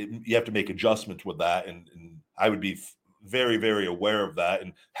 you have to make adjustments with that, and I would be very, very aware of that.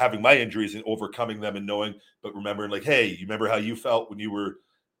 And having my injuries and overcoming them, and knowing, but remembering, like, hey, you remember how you felt when you were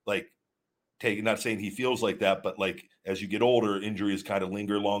not saying he feels like that, but as you get older, injuries kind of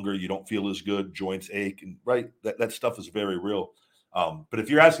linger longer. You don't feel as good, joints ache, and that stuff is very real. But if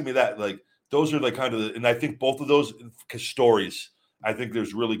you're asking me that, those are and I think both of those stories, I think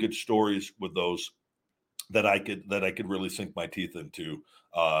there's really good stories with those. that I could really sink my teeth into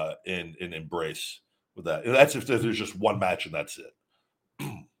and embrace with that. And that's if there's just one match and that's it.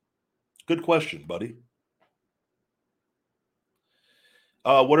 Good question, buddy.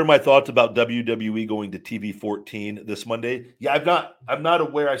 What are my thoughts about WWE going to TV 14 this Monday? Yeah, I'm not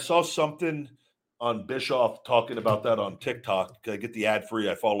aware. I saw something on Bischoff talking about that on TikTok. I get the ad free.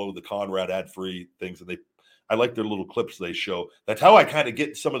 I follow the Conrad ad free things, and I like their little clips they show. That's how I kind of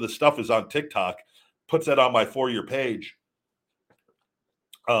get some of the stuff is on TikTok. Puts that on my For You page.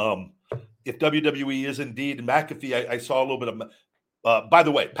 If WWE is indeed McAfee, I saw a little bit of. By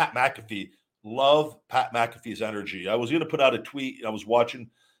the way, Pat McAfee. Love Pat McAfee's energy. I was going to put out a tweet. I was watching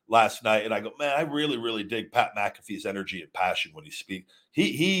last night, and I go, man, I really, really dig Pat McAfee's energy and passion when he speaks.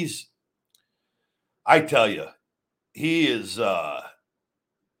 He's, I tell you, he is.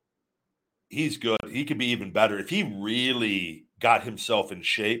 He's good. He could be even better if he really got himself in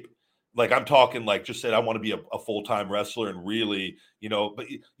shape. Like I'm talking, like just said, I want to be a full time wrestler and really, But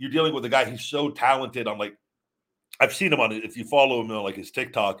you're dealing with a guy. He's so talented. I'm like, I've seen him on it. If you follow him on like his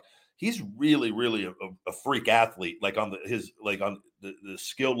TikTok. He's really, really a freak athlete, like on the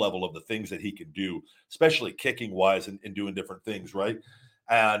skill level of the things that he can do, especially kicking wise and doing different things, right?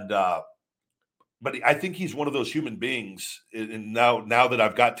 And but I think he's one of those human beings. And now that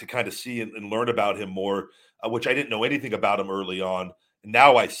I've got to kind of see and learn about him more, which I didn't know anything about him early on, and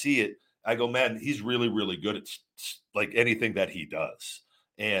now I see it. I go, man, he's really, really good at like anything that he does,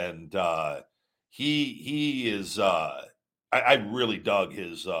 and he is. I really dug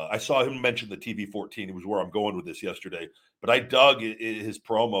his. I saw him mention the TV 14. It was where I'm going with this yesterday, but I dug his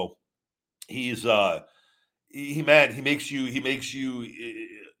promo. He's he makes you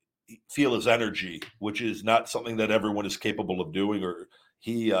feel his energy, which is not something that everyone is capable of doing. Or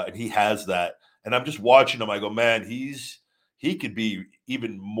he has that, and I'm just watching him. I go, man, he could be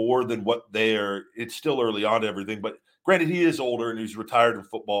even more than what they are. It's still early on to everything, but granted, he is older and he's retired in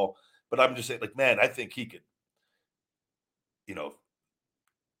football. But I'm just saying, like, man, I think he could.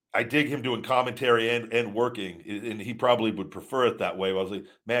 I dig him doing commentary and working, and he probably would prefer it that way. I was like,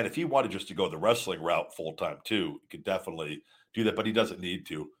 man, if he wanted just to go the wrestling route full time too, he could definitely do that, but he doesn't need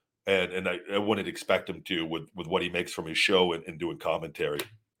to. And I wouldn't expect him to with what he makes from his show and doing commentary.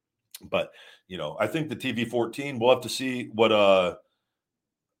 But I think the TV 14, we'll have to see what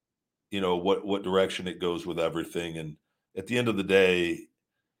what direction it goes with everything. And at the end of the day,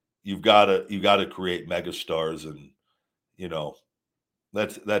 you've got to create megastars, and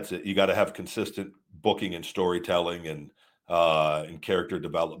that's it. You got to have consistent booking and storytelling and character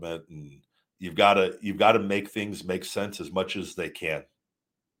development, and you've got to make things make sense as much as they can.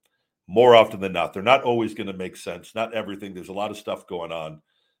 More often than not, they're not always going to make sense. Not everything. There's a lot of stuff going on,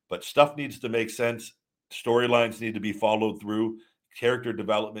 but stuff needs to make sense. Storylines need to be followed through. Character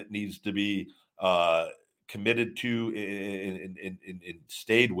development needs to be committed to and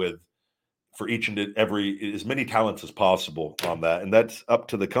stayed with for each and every as many talents as possible on that, and that's up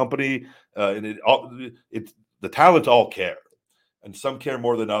to the company. And it's the talents all care, and some care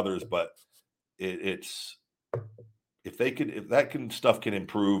more than others. But it's if that stuff can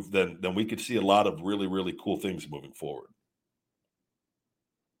improve, then we could see a lot of really, really cool things moving forward.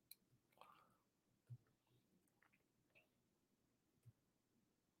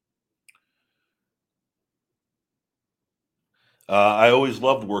 I always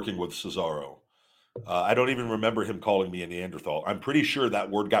loved working with Cesaro. I don't even remember him calling me a Neanderthal. I'm pretty sure that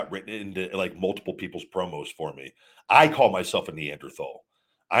word got written into like multiple people's promos for me. I call myself a Neanderthal.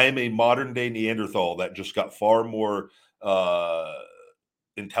 I am a modern day Neanderthal that just got far more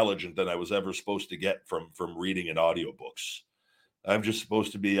intelligent than I was ever supposed to get from reading in audiobooks. I was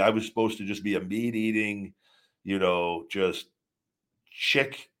supposed to just be a meat eating, just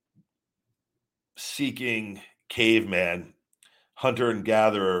chick seeking caveman, hunter and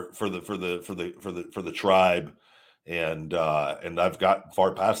gatherer for the tribe, and I've got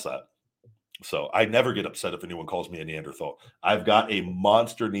far past that. So I never get upset if anyone calls me a Neanderthal. I've got a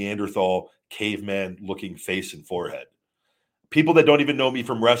monster Neanderthal caveman looking face and forehead. People that don't even know me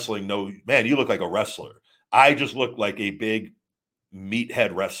from wrestling know, man, you look like a wrestler. I just look like a big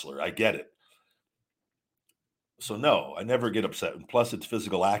meathead wrestler. I get it. So no, I never get upset. And plus it's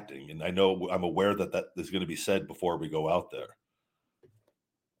physical acting. And I'm aware that is going to be said before we go out there.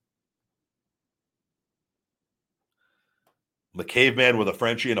 I'm a caveman with a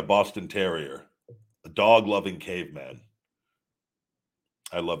Frenchie and a Boston Terrier. A dog-loving caveman.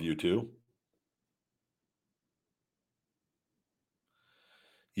 I love you too.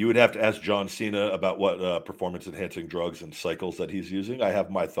 You would have to ask John Cena about what performance-enhancing drugs and cycles that he's using. I have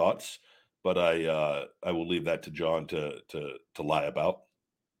my thoughts, but I will leave that to John to lie about.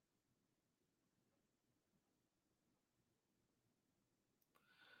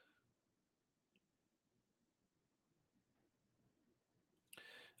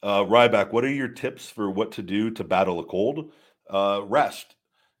 Ryback, what are your tips for what to do to battle a cold? Rest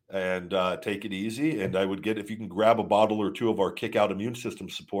and take it easy. And I would get, if you can grab a bottle or two of our Kick Out Immune System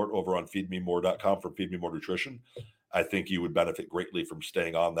support over on feedmemore.com for Feed Me More Nutrition, I think you would benefit greatly from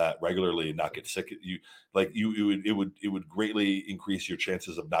staying on that regularly and not get sick. It would greatly increase your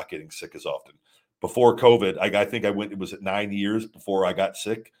chances of not getting sick as often. Before COVID, I think it was at 9 years before I got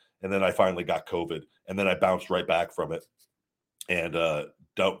sick. And then I finally got COVID and then I bounced right back from it. And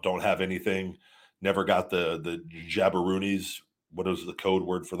don't have anything, never got the jabberoonies. What is the code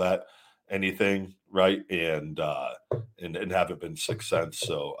word for that? Anything, right? And haven't been sick since.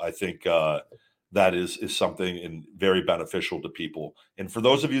 So I think that is something and very beneficial to people. And for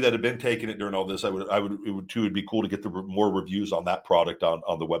those of you that have been taking it during all this, it'd be cool to get the more reviews on that product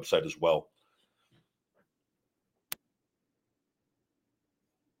on the website as well.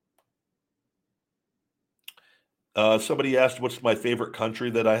 Somebody asked, what's my favorite country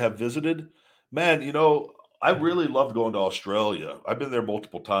that I have visited? Man, I really love going to Australia. I've been there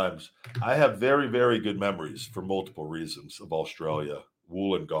multiple times. I have very, very good memories for multiple reasons of Australia.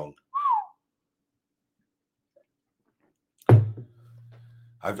 Wollongong.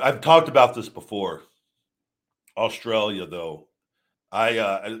 I've talked about this before. Australia, though,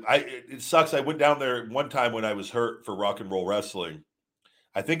 it sucks. I went down there one time when I was hurt for rock and roll wrestling.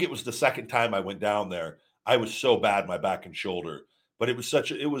 I think it was the second time I went down there. I was so bad, my back and shoulder, but it was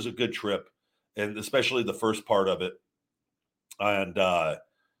a good trip, and especially the first part of it. And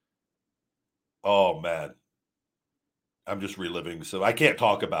oh man, I'm just reliving. So I can't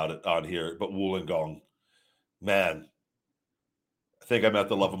talk about it on here, but Wollongong, man, I think I met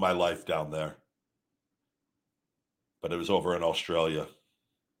the love of my life down there. But it was over in Australia.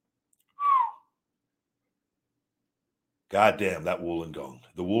 God damn, that Wollongong.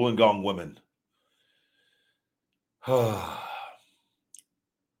 The Wollongong women.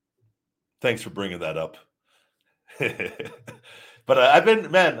 Thanks for bringing that up. But I've been,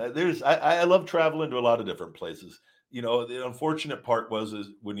 man, I love traveling to a lot of different places. The unfortunate part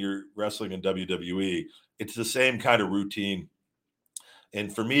is when you're wrestling in WWE, it's the same kind of routine.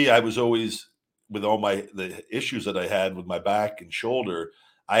 And for me, I was always, with all the issues that I had with my back and shoulder,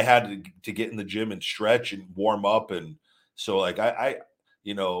 I had to get in the gym and stretch and warm up. And so like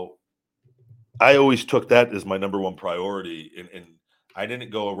I always took that as my number one priority. And I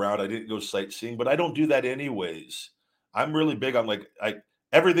didn't go around, I didn't go sightseeing, but I don't do that anyways. I'm really big on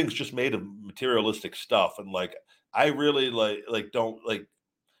everything's just made of materialistic stuff. And I really don't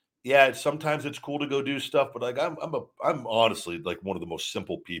yeah, sometimes it's cool to go do stuff, but I'm honestly one of the most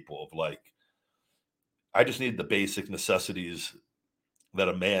simple people of I just need the basic necessities that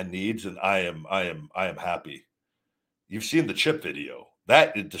a man needs, and I am happy. You've seen the chip video.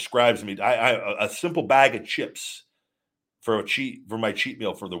 That it describes me. A simple bag of chips for my cheat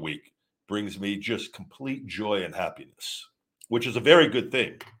meal for the week brings me just complete joy and happiness, which is a very good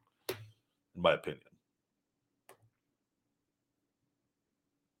thing, in my opinion.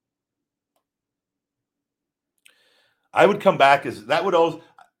 I would come back as that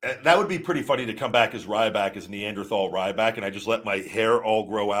would be pretty funny to come back as Ryback, as Neanderthal Ryback, and I just let my hair all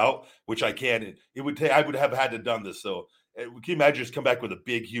grow out, which I can. It would take. I would have had to done this. So, can you imagine just come back with a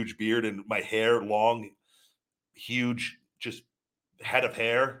big, huge beard and my hair long, huge, just head of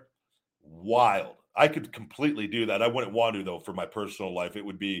hair? Wild. I could completely do that. I wouldn't want to though for my personal life. It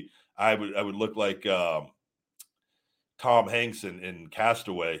would be. I would look like Tom Hanks in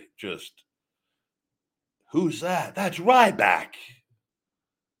Castaway. Just who's that? That's Ryback.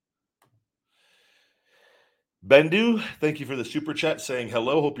 Bendu, thank you for the super chat saying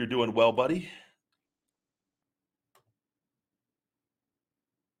hello. Hope you're doing well, buddy.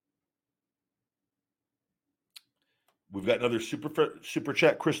 We've got another super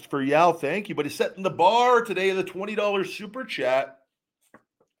chat. Christopher Yao, thank you. But he's setting the bar today in the $20 super chat.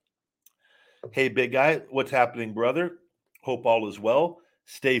 Hey, big guy, what's happening, brother? Hope all is well.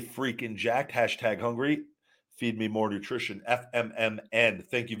 Stay freaking jacked. #hungry. Feed me more nutrition. FMMN.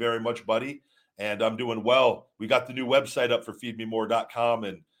 Thank you very much, buddy. And I'm doing well. We got the new website up for feedmemore.com,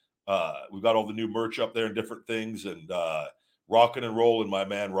 and we've got all the new merch up there and different things, and rocking and rolling, my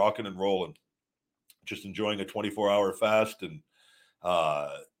man, rocking and rolling. Just enjoying a 24-hour fast, and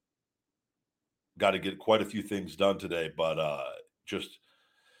got to get quite a few things done today, but just,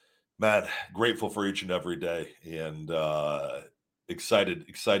 man, grateful for each and every day, and excited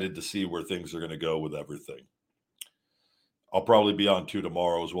to see where things are going to go with everything. I'll probably be on 2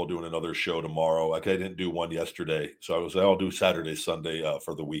 tomorrow as well, doing another show tomorrow. I didn't do one yesterday, so I'll do Saturday, Sunday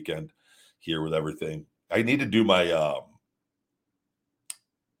for the weekend here with everything. I need to do my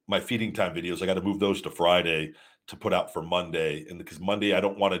my feeding time videos. I got to move those to Friday to put out for Monday. And because Monday, I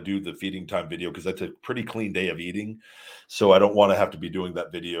don't want to do the feeding time video because that's a pretty clean day of eating. So I don't want to have to be doing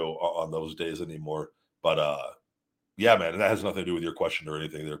that video on those days anymore. But yeah, man, and that has nothing to do with your question or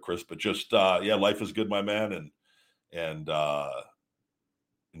anything there, Chris. But just yeah, life is good, my man, and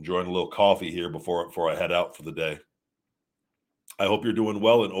enjoying a little coffee here before I head out for the day. I hope you're doing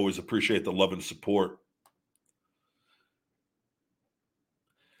well and always appreciate the love and support.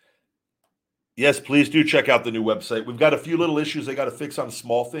 Yes, please do check out the new website. We've got a few little issues they got to fix on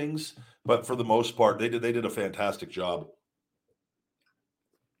small things, but for the most part, they did a fantastic job.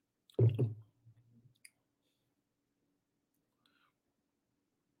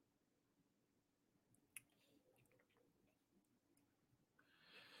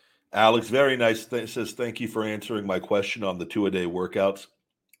 Alex, very nice. Says, thank you for answering my question on the 2-a-day workouts.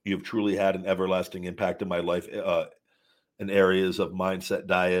 You have truly had an everlasting impact in my life in areas of mindset,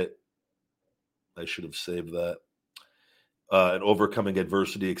 diet. I should have saved that. And overcoming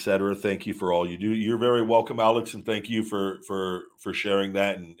adversity, etc. Thank you for all you do. You're very welcome, Alex, and thank you for sharing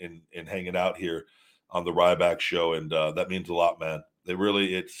that and hanging out here on the Ryback show. And that means a lot, man. It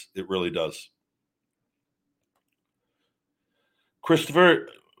really does. Christopher,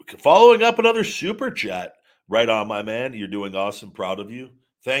 following up another super chat. Right on, my man. You're doing awesome. Proud of you.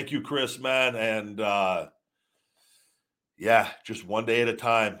 Thank you, Chris, man. And yeah, just one day at a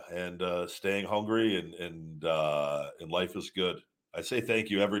time and staying hungry and life is good. I say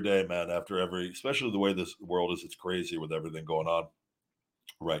thank you every day, man, especially the way this world is. It's crazy with everything going on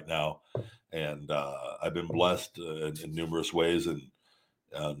right now. And I've been blessed in numerous ways and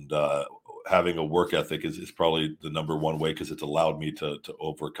having a work ethic is probably the number one way because it's allowed me to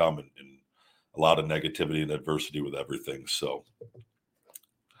overcome and a lot of negativity and adversity with everything. So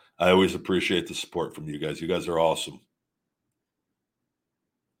I always appreciate the support from you guys. You guys are awesome.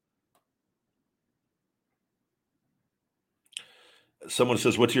 Someone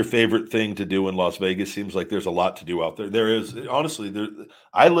says, what's your favorite thing to do in Las Vegas? Seems like there's a lot to do out there. There is, honestly,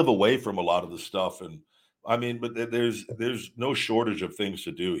 I live away from a lot of the stuff. And I mean, but there's no shortage of things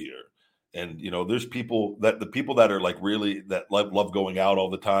to do here. And, there's the people that are like really that love going out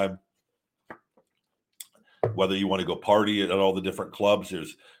all the time. Whether you want to go party at all the different clubs,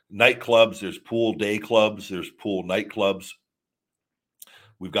 there's nightclubs, there's pool day clubs, there's pool nightclubs.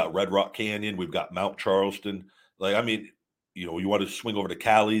 We've got Red Rock Canyon, we've got Mount Charleston. Like, I mean, you want to swing over to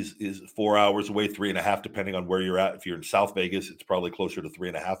Cali's is 4 hours away, 3.5, depending on where you're at. If you're in South Vegas, it's probably closer to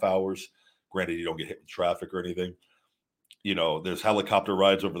 3.5 hours. Granted, you don't get hit with traffic or anything. There's helicopter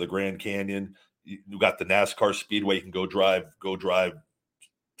rides over the Grand Canyon. You got the NASCAR Speedway. You can go drive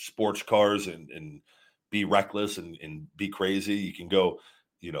sports cars and be reckless and be crazy. You can go,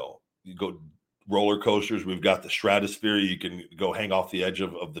 you go roller coasters. We've got the Stratosphere. You can go hang off the edge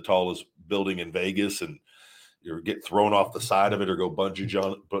of the tallest building in Vegas and you get thrown off the side of it or go bungee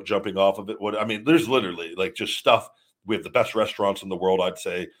jumping off of it. There's literally like just stuff. We have the best restaurants in the world, I'd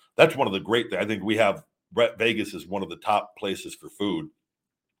say. That's one of the great things. I think we have Vegas is one of the top places for food.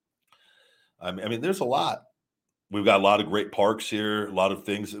 I mean, there's a lot. We've got a lot of great parks here, a lot of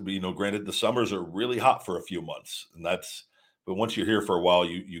things. Granted, the summers are really hot for a few months, but once you're here for a while,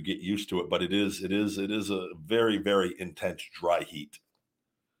 you get used to it. But it is a very, very intense dry heat.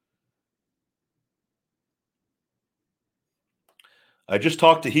 I just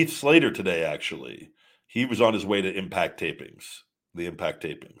talked to Heath Slater today, actually. He was on his way to the Impact tapings.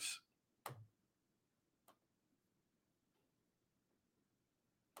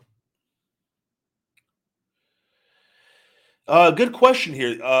 Good question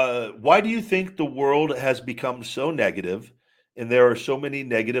here. Why do you think the world has become so negative and there are so many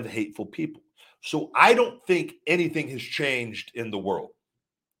negative, hateful people? So I don't think anything has changed in the world.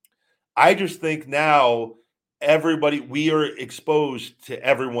 I just think now we are exposed to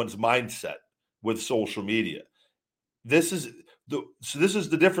everyone's mindset with social media. This is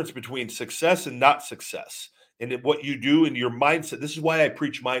the difference between success and not success, and what you do in your mindset. This is why I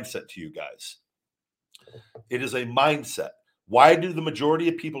preach mindset to you guys. It is a mindset. Why do the majority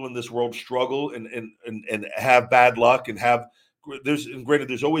of people in this world struggle and have bad luck and granted,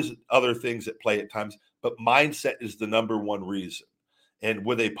 there's always other things at play at times, but mindset is the number one reason. And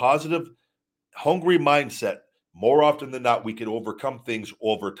with a positive, hungry mindset, more often than not, we can overcome things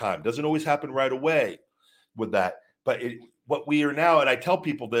over time. Doesn't always happen right away with that. But what we are now, and I tell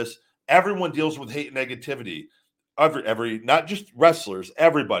people this, everyone deals with hate and negativity. Every not just wrestlers,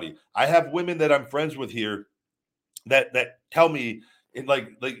 everybody. I have women that I'm friends with here that tell me, in like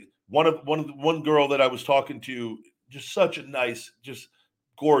one girl that I was talking to, just such a nice, just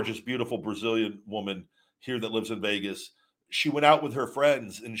gorgeous, beautiful Brazilian woman here that lives in Vegas. she went out with her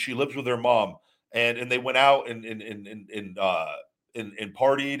friends and she lives with her mom, and they went out and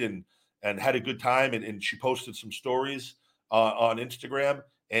partied and had a good time, and she posted some stories on Instagram,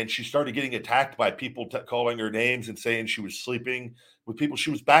 and she started getting attacked by people calling her names and saying she was sleeping with people.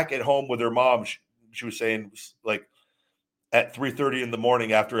 She was back at home with her mom. She was saying, like, at 3:30 in the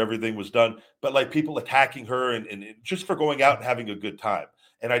morning after everything was done, but like people attacking her and just for going out and having a good time.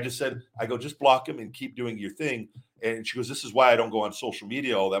 And I just said, I go, just block him and keep doing your thing. And she goes, this is why I don't go on social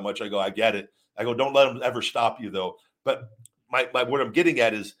media all that much. I go, I get it. I go, don't let them ever stop you though. But my what I'm getting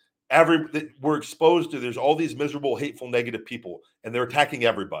at is we're exposed to, there's all these miserable, hateful, negative people, and they're attacking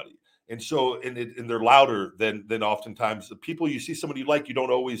everybody. And so, and they're louder than oftentimes the people you see. Somebody you like, you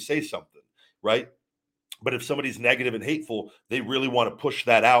don't always say something, right? But if somebody's negative and hateful, they really want to push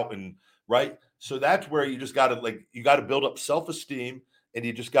that out, and right. So that's where you just got to build up self-esteem, and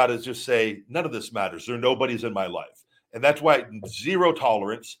you just got to just say, none of this matters. Nobody's in my life. And that's why zero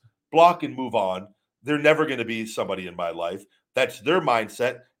tolerance, block and move on. They're never going to be somebody in my life. That's their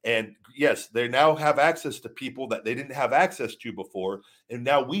mindset. And yes, they now have access to people that they didn't have access to before. And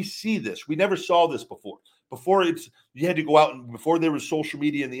now we see this. We never saw this before. Before you had to go out, and before there was social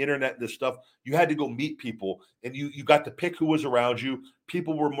media and the internet and this stuff, you had to go meet people, and you got to pick who was around you.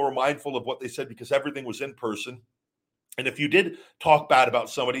 People were more mindful of what they said because everything was in person. And if you did talk bad about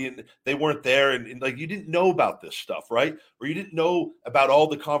somebody and they weren't there, and like you didn't know about this stuff, right? Or you didn't know about all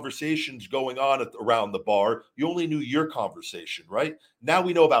the conversations going on around the bar. You only knew your conversation, right? Now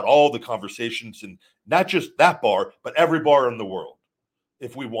we know about all the conversations, and not just that bar, but every bar in the world,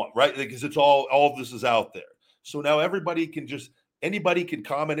 if we want, right? Because it's all of this is out there. So now anybody can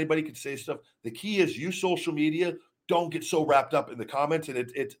comment, anybody can say stuff. The key is use social media. Don't get so wrapped up in the comments, and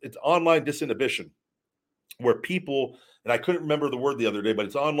it's online disinhibition, where people, and I couldn't remember the word the other day, but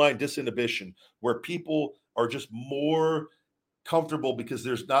it's online disinhibition, where people are just more comfortable because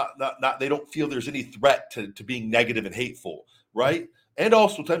there's not they don't feel there's any threat to being negative and hateful, right? And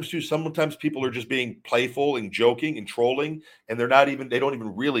also sometimes people are just being playful and joking and trolling, and they don't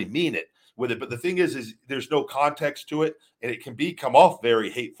even really mean it with it. But the thing is there's no context to it, and it can come off very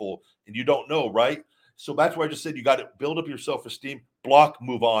hateful, and you don't know, right? So that's why I just said you got to build up your self-esteem, block,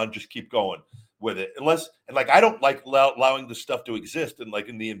 move on, just keep going with it. I don't like allowing this stuff to exist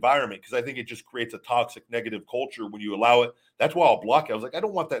in the environment, because I think it just creates a toxic, negative culture when you allow it. That's why I'll block it. I was like, I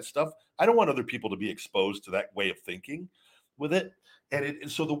don't want that stuff. I don't want other people to be exposed to that way of thinking with it.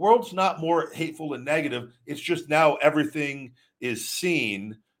 And so the world's not more hateful and negative. It's just now everything is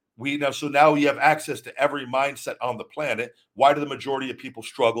seen. So now we have access to every mindset on the planet. Why do the majority of people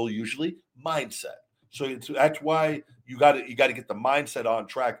struggle? Usually mindset. So that's why you got to get the mindset on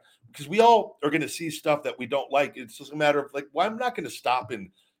track, because we all are going to see stuff that we don't like. It's just a matter of well, I'm not going to stop and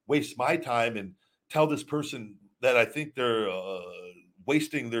waste my time and tell this person that I think they're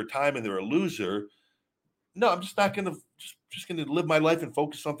wasting their time and they're a loser. No, I'm just not going to just going to live my life and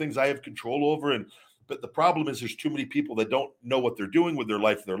focus on things I have control over. But the problem is there's too many people that don't know what they're doing with their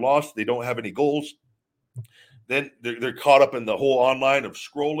life. They're lost. They don't have any goals. Then they're caught up in the whole online of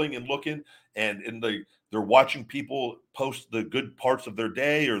scrolling and looking, and they're watching people post the good parts of their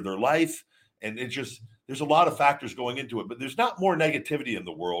day or their life. And there's a lot of factors going into it, but there's not more negativity in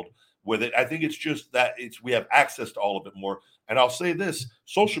the world with it. I think it's just that we have access to all of it more. And I'll say this,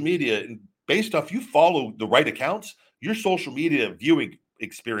 social media, and based off, you follow the right accounts, your social media viewing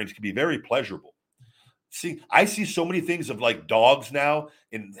experience can be very pleasurable. I see so many things of dogs now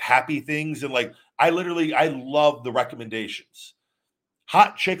and happy things. And I love the recommendations,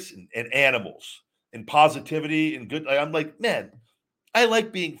 hot chicks and animals and positivity and good. I'm like, man, I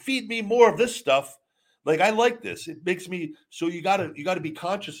like feed me more of this stuff. I like this. It makes me, so you gotta be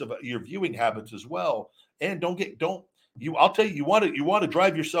conscious of your viewing habits as well. And I'll tell you, you want to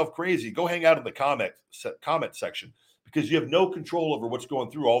drive yourself crazy. Go hang out in the comment section, because you have no control over what's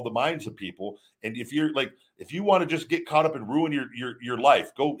going through all the minds of people. And if you want to just get caught up and ruin your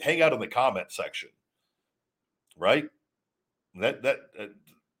life, go hang out in the comment section. Right?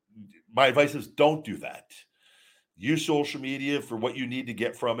 My advice is don't do that. Use social media for what you need to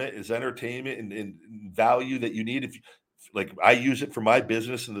get from it, is entertainment and value that you need. I use it for my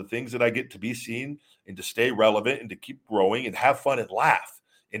business and the things that I get to be seen and to stay relevant and to keep growing and have fun and laugh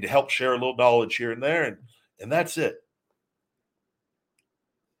and to help share a little knowledge here and there. And that's it.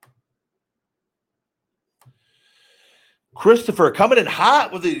 Christopher coming in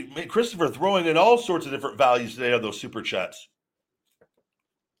hot with Christopher throwing in all sorts of different values today on those super chats.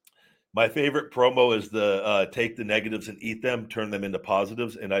 My favorite promo is the take the negatives and eat them, turn them into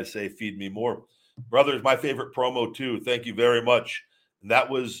positives. And I say, feed me more. Brothers, my favorite promo too. Thank you very much. And that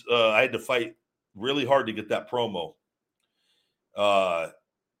was, I had to fight really hard to get that promo.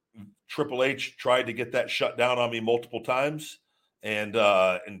 Triple H tried to get that shut down on me multiple times, and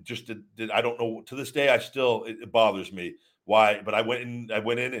just did I don't know, to this day it bothers me why, but I went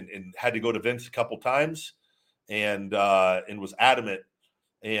in and had to go to Vince a couple times, and was adamant,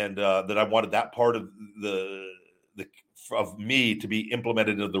 and that I wanted that part of the of me to be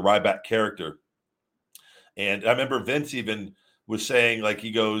implemented into the Ryback character. And I remember Vince even was saying, like,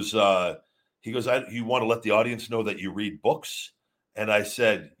 you want to let the audience know that you read books? And I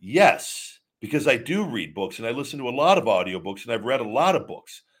said, yes, because I do read books, and I listen to a lot of audiobooks, and I've read a lot of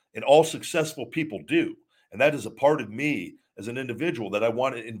books, and all successful people do. And that is a part of me as an individual that I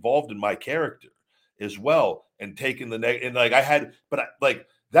want involved in my character as well. And taking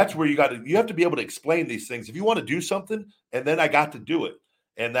that's where you have to be able to explain these things. If you want to do something, and then I got to do it.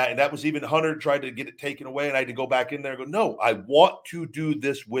 And that was even Hunter tried to get it taken away, and I had to go back in there and go, no, I want to do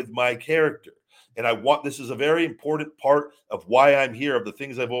this with my character. And this is a very important part of why I'm here, of the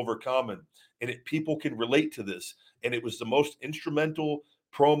things I've overcome. And people can relate to this. And it was the most instrumental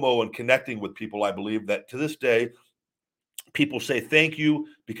promo in connecting with people, I believe, that to this day, people say thank you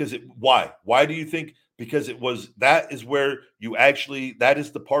because why? Why do you think? Because that is where that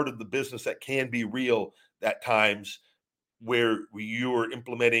is the part of the business that can be real at times, where you are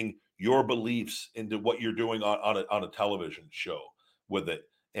implementing your beliefs into what you're doing on a television show with it.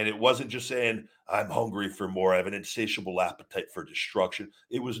 And it wasn't just saying, I'm hungry for more, I have an insatiable appetite for destruction.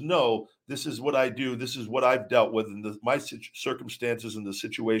 It was, no, this is what I do. This is what I've dealt with in my circumstances and the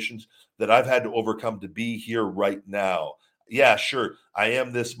situations that I've had to overcome to be here right now. Yeah, sure, I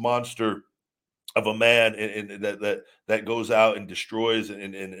am this monster of a man and that goes out and destroys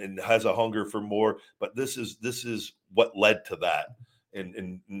and has a hunger for more. But this is what led to that,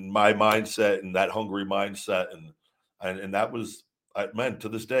 and my mindset, and that hungry mindset, and that was, man, to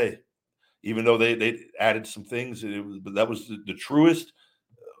this day, even though they added some things, but that was the truest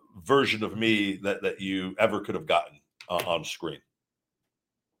version of me that you ever could have gotten on screen.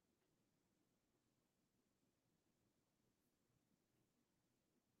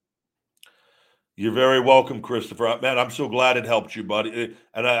 You're very welcome, Christopher. Man, I'm so glad it helped you, buddy.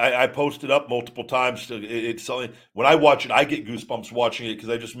 And I posted up multiple times. It's something, when I watch it, I get goosebumps watching it, because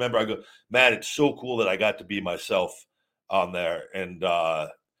I just remember, I go, man, it's so cool that I got to be myself on there. And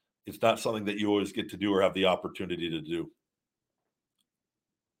it's not something that you always get to do or have the opportunity to do.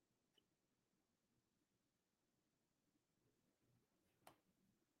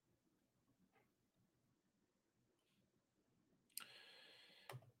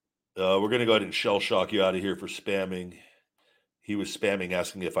 We're going to go ahead and shell shock you out of here for spamming. He was spamming,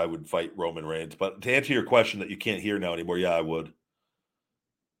 asking if I would fight Roman Reigns. But to answer your question that you can't hear now anymore, yeah, I would.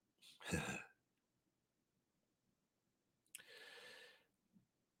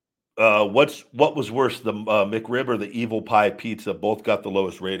 What was worse, the McRib or the Evil Pie Pizza? Both got the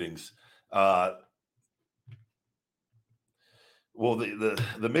lowest ratings. Well, the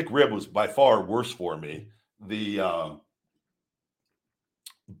McRib was by far worse for me.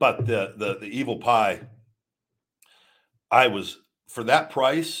 But the Evil Pie, I was, for that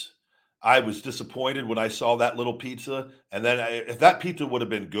price, I was disappointed when I saw that little pizza. And then if that pizza would have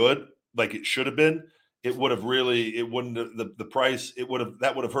been good, like it should have been, it would have really, it wouldn't have, the price, that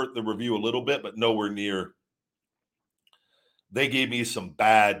would have hurt the review a little bit, but nowhere near. They gave me some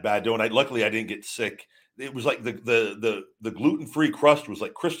bad dough. Luckily I didn't get sick. It was like the gluten-free crust was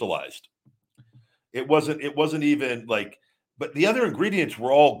like crystallized. It wasn't even like, but the other ingredients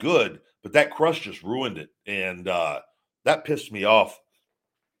were all good, but that crust just ruined it. And that pissed me off.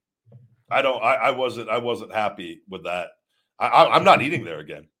 I wasn't happy with that. I'm not eating there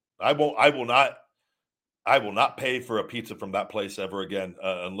again. I will not pay for a pizza from that place ever again,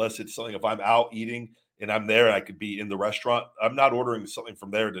 unless it's something, if I'm out eating and I'm there and I could be in the restaurant, I'm not ordering something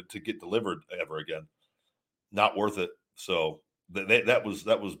from there to get delivered ever again. Not worth it. So that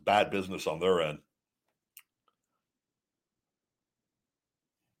was bad business on their end.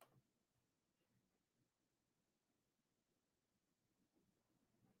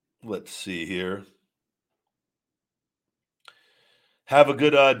 Let's see here. Have a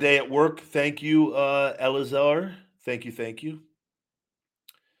good day at work. Thank you, Elazar. Thank you.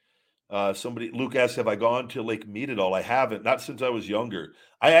 Luke asks, have I gone to Lake Mead at all? I haven't, not since I was younger.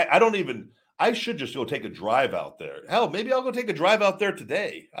 I should just go take a drive out there. Hell, maybe I'll go take a drive out there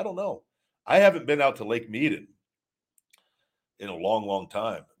today. I don't know. I haven't been out to Lake Mead in a long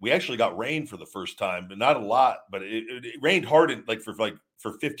time. We actually got rain for the first time, but not a lot, but it rained hard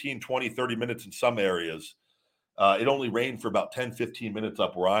for 15, 20, 30 minutes in some areas. It only rained for about 10, 15 minutes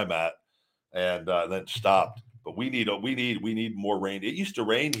up where I'm at, and then stopped. But we need more rain. It used to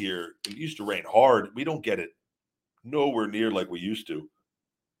rain here. It used to rain hard. We don't get it nowhere near like we used to.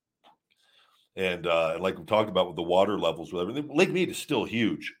 And like we talked about with the water levels, with everything, Lake Mead is still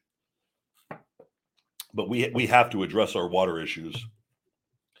huge, but we have to address our water issues.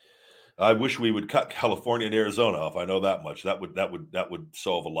 I wish we would cut California and Arizona off. I know that much. That would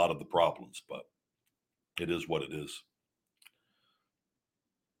solve a lot of the problems, but it is what it is.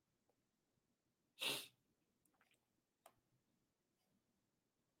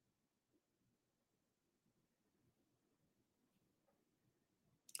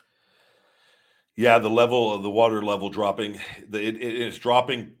 Yeah, the level of the water level dropping, it is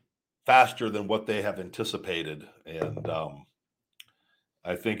dropping faster than what they have anticipated, and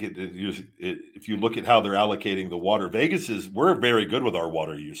I think if you look at how they're allocating the water, we're very good with our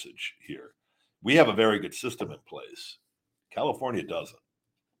water usage here. We have a very good system in place. California doesn't,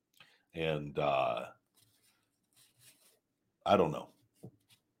 and I don't know.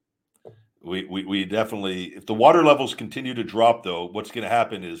 We definitely, if the water levels continue to drop, though, what's going to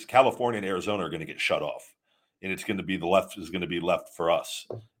happen is California and Arizona are going to get shut off, and it's going to be left for us.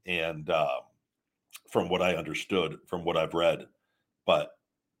 And from what I understood, from what I've read,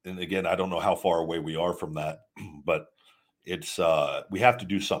 and again, I don't know how far away we are from that, but it's we have to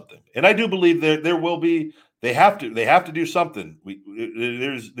do something, and I do believe there will be. They have to do something.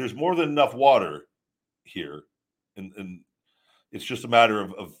 There's more than enough water here, and it's just a matter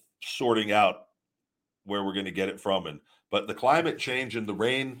of sorting out where we're going to get it from. But the climate change and the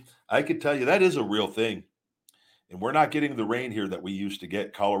rain, I could tell you that is a real thing. And we're not getting the rain here that we used to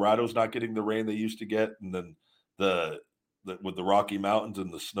get. Colorado's not getting the rain they used to get. And then with the Rocky Mountains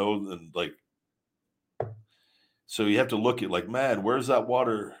and the snow and so you have to look at man, where's that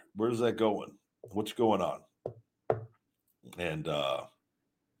water? Where's that going? What's going on? And,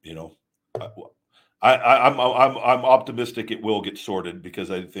 I'm optimistic it will get sorted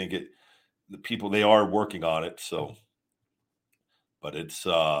because I think the people, they are working on it. So, but it's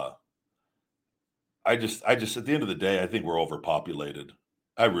I just at the end of the day, I think we're overpopulated.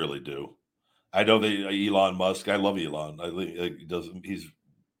 I really do. I know Elon Musk. I love Elon. I think he's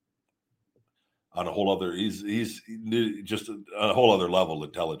on a whole other. He's just a whole other level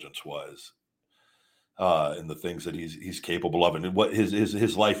intelligence wise. And the things that he's capable of, and what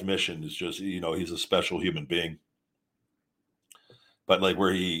his life mission is just, he's a special human being. But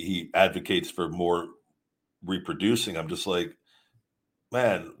where he advocates for more reproducing, I'm just like,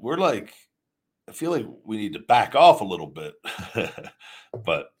 man, I feel like we need to back off a little bit,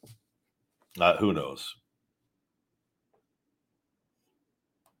 but who knows?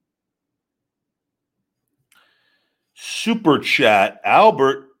 Super chat,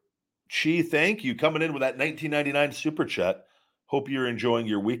 Albert Chi, thank you, coming in with that 1999 super chat. Hope you're enjoying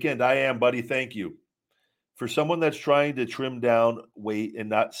your weekend. I am, buddy. Thank you. For someone that's trying to trim down weight and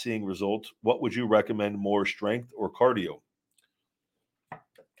not seeing results, what would you recommend, more strength or cardio?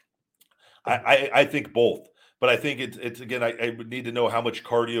 I think both, but I think it's again, I would need to know how much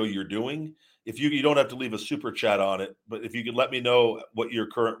cardio you're doing. If you don't have to leave a super chat on it, but if you could let me know what your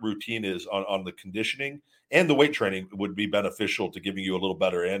current routine is on the conditioning and the weight training, would be beneficial to giving you a little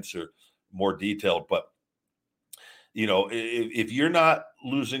better answer, more detailed. But if you're not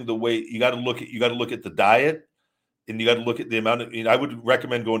losing the weight, you got to look at the diet, and you got to look at the amount of. I would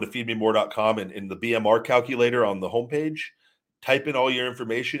recommend going to feedmemore.com and in the BMR calculator on the homepage, type in all your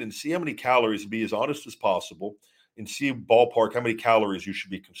information and see how many calories. Be as honest as possible and see ballpark how many calories you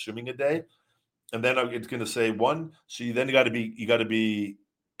should be consuming a day. And then it's going to say one. So you got to be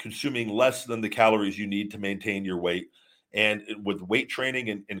consuming less than the calories you need to maintain your weight. And with weight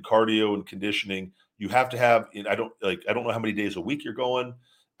training and cardio and conditioning, you have to have. I don't know how many days a week you're going.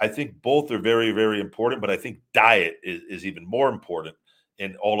 I think both are very, very important, but I think diet is even more important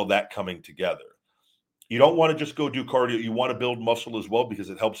in all of that coming together. You don't want to just go do cardio. You want to build muscle as well because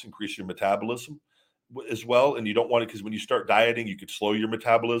it helps increase your metabolism as well. And you don't want to, because when you start dieting, you could slow your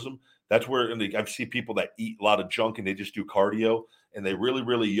metabolism. That's where I've seen people that eat a lot of junk and they just do cardio and they really,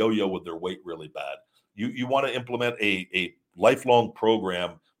 really yo-yo with their weight really bad. You want to implement a lifelong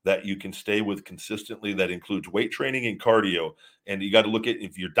program that you can stay with consistently that includes weight training and cardio. And you got to look at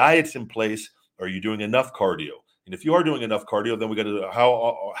if your diet's in place, are you doing enough cardio? And if you are doing enough cardio, then we got to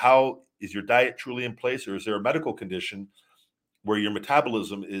how is your diet truly in place, or is there a medical condition where your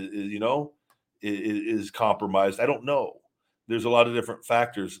metabolism is compromised? I don't know. There's a lot of different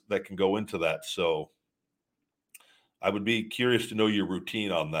factors that can go into that. So I would be curious to know your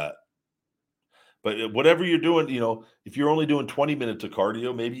routine on that. But whatever you're doing, if you're only doing 20 minutes of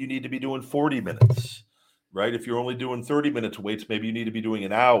cardio, maybe you need to be doing 40 minutes, right? If you're only doing 30 minutes of weights, maybe you need to be doing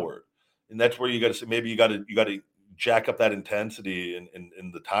an hour. And that's where you got to say, maybe you got to jack up that intensity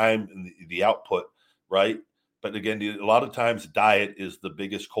and the time and the output, right? But again, a lot of times diet is the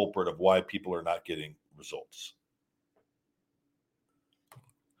biggest culprit of why people are not getting results.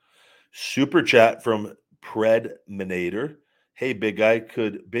 Super chat from Predminator. Hey, big guy,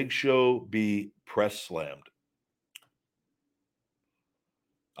 could Big Show be press slammed?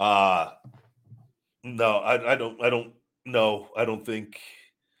 No, I don't know. I don't think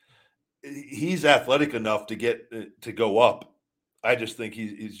he's athletic enough to get to go up. I just think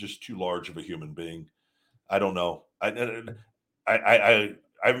he's just too large of a human being. I don't know. I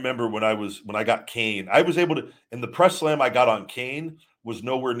remember when I got Kane, I was able to, in the press slam I got on Kane was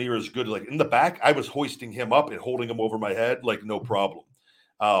nowhere near as good. Like in the back, I was hoisting him up and holding him over my head like no problem,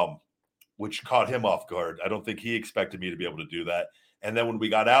 which caught him off guard. I don't think he expected me to be able to do that. And then when we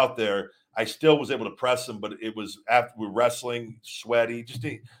got out there, I still was able to press him, but it was after we were wrestling, sweaty. Just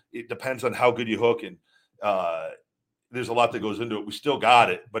it depends on how good you hook, and there's a lot that goes into it. We still got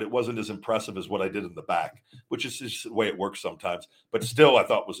it, but it wasn't as impressive as what I did in the back, which is just the way it works sometimes. But still, I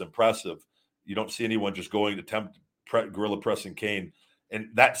thought was impressive. You don't see anyone just going to attempt gorilla pressing Kane. And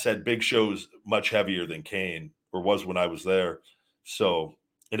that said, Big Show's much heavier than Kane, or was when I was there. So,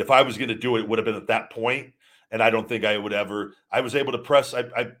 and if I was going to do it, it would have been at that point. And I don't think I would ever. I was able to press.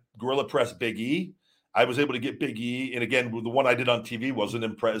 I gorilla press Big E. I was able to get Big E, and again, the one I did on TV wasn't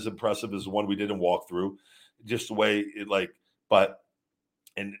as impressive as the one we did in walkthrough. Just the way it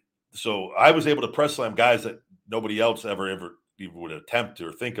and so I was able to press slam guys that nobody else ever even would attempt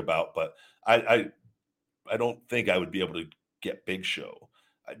or think about. But I don't think I would be able to get Big Show.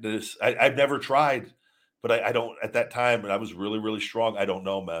 I've never tried, but I don't at that time. And I was really, really strong. I don't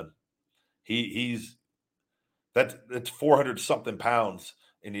know, man. He's that's 400 something pounds,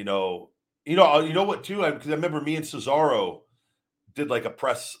 and you know what too? Because I remember me and Cesaro did like a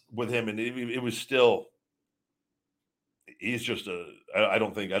press with him, and it was still. He's just I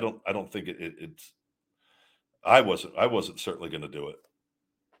don't think it's. I wasn't certainly going to do it.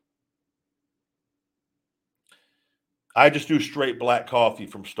 I just do straight black coffee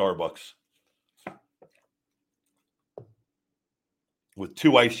from Starbucks with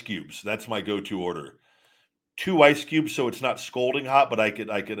 2 ice cubes. That's my go-to order. 2 ice cubes, so it's not scalding hot, but I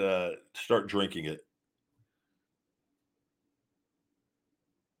could start drinking it.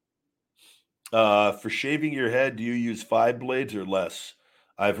 For shaving your head, do you use 5 blades or less?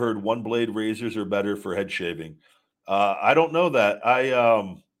 I've heard 1 blade razors are better for head shaving. I don't know that.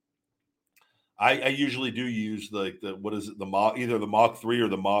 I usually do use the what is it, the Mach, either the Mach 3 or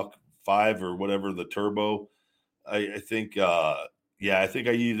the Mach 5 or whatever, the turbo. I think I think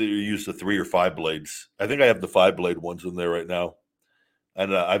I either use the 3 or 5 blades. I think I have the 5 blade ones in there right now,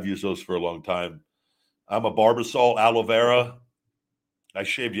 and I've used those for a long time. I'm a Barbasol aloe vera. I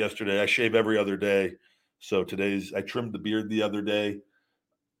shaved yesterday. I shave every other day. So I trimmed the beard the other day.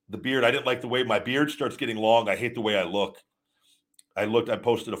 The beard, I didn't like the way my beard starts getting long. I hate the way I look. I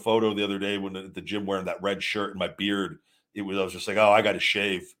posted a photo the other day when at the gym wearing that red shirt and my beard. I was just like, oh, I got to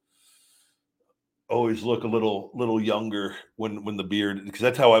shave. Always look a little younger when the beard, because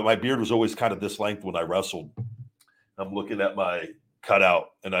that's how my beard was always kind of this length when I wrestled. I'm looking at my cutout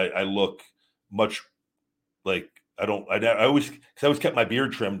and I look much like I always kept my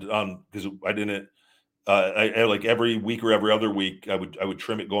beard trimmed on because I didn't. I like every week or every other week, I would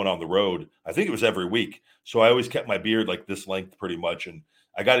trim it going on the road. I think it was every week. So I always kept my beard like this length pretty much. And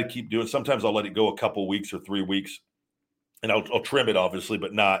I got to keep doing, sometimes I'll let it go a couple weeks or 3 weeks and I'll trim it obviously,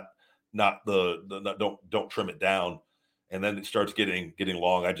 but not don't trim it down. And then it starts getting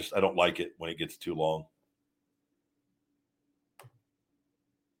long. I don't like it when it gets too long.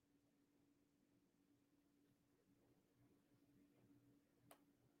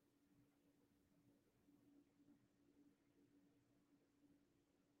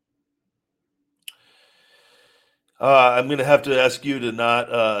 I'm going to have to ask you to not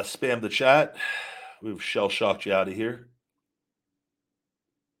spam the chat. We've shell shocked you out of here.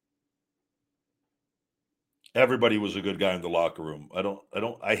 Everybody was a good guy in the locker room.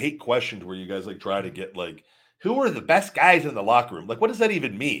 I hate questions where you guys like try to get like, who are the best guys in the locker room? Like, what does that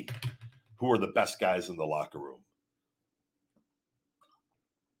even mean? Who are the best guys in the locker room?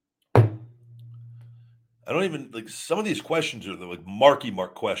 I don't even like some of these questions are like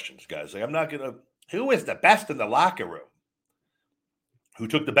mark questions, guys. Like, I'm not going to, who is the best in the locker room? Who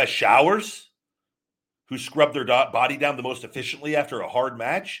took the best showers? Who scrubbed their body down the most efficiently after a hard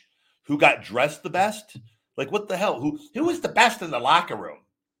match? Who got dressed the best? Like, what the hell? Who is the best in the locker room?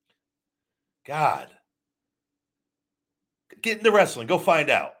 God. Get into wrestling. Go find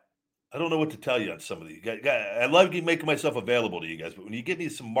out. I don't know what to tell you on some of these. I love making myself available to you guys, but when you give me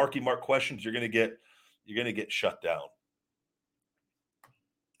some mark questions, you're gonna get shut down.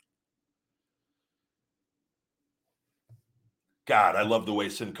 God, I love the way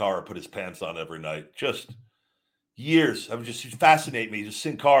Sin Cara put his pants on every night. Just years. I was just fascinate me. Just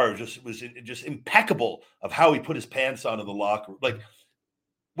Sin Cara was just impeccable of how he put his pants on in the locker room. Like,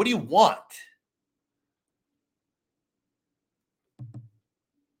 what do you want?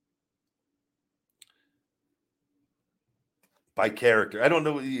 By character. I don't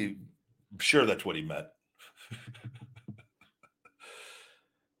know. I'm sure that's what he meant.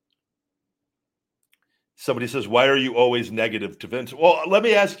 Somebody says, why are you always negative to Vince? Well, let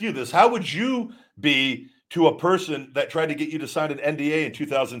me ask you this. How would you be to a person that tried to get you to sign an NDA in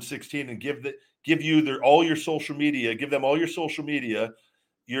 2016 and give you all your social media, give them all your social media,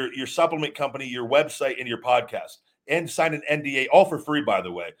 your supplement company, your website, and your podcast, and sign an NDA, all for free, by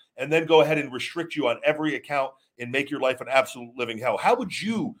the way, and then go ahead and restrict you on every account and make your life an absolute living hell? How would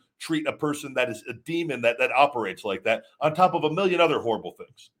you treat a person that is a demon that operates like that, on top of a million other horrible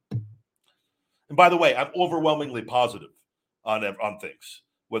things? And by the way, I'm overwhelmingly positive on things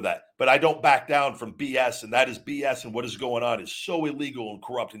with that, but I don't back down from BS, and that is BS. And what is going on is so illegal and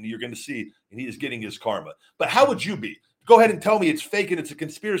corrupt, and you're going to see, and he is getting his karma. But how would you be? Go ahead and tell me it's fake and it's a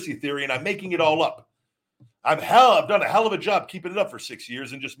conspiracy theory, and I'm making it all up. I've done a hell of a job keeping it up for 6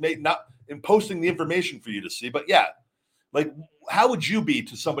 years and just posting the information for you to see. But yeah, like, how would you be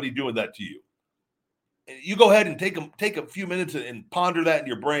to somebody doing that to you? You go ahead and take a few minutes and ponder that in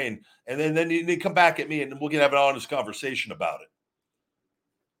your brain, and then you come back at me, and we'll have an honest conversation about it.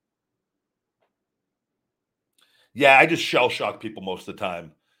 Yeah, I just shell shock people most of the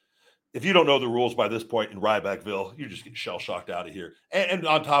time. If you don't know the rules by this point in Rybackville, you just get shell shocked out of here. And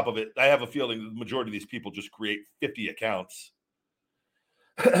on top of it, I have a feeling the majority of these people just create 50 accounts.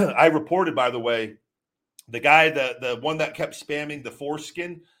 I reported, by the way, the guy, the one that kept spamming the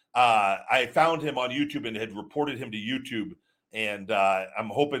foreskin. I found him on YouTube and had reported him to YouTube, and I'm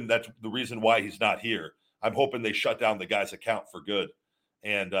hoping that's the reason why he's not here. I'm hoping they shut down the guy's account for good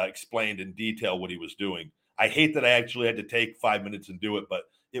and explained in detail what he was doing. I hate that I actually had to take 5 minutes and do it, but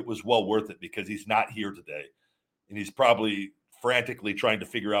it was well worth it because he's not here today, and he's probably frantically trying to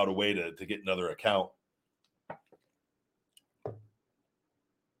figure out a way to get another account.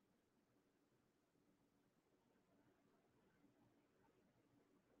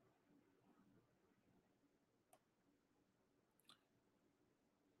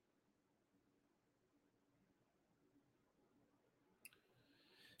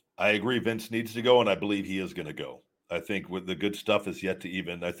 I agree. Vince needs to go, and I believe he is going to go. I think with the good stuff is yet to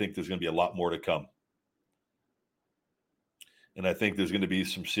even. I think there's going to be a lot more to come. And I think there's going to be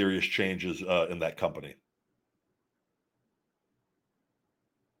some serious changes in that company.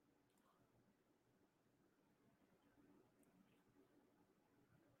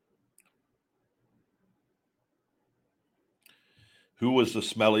 Who was the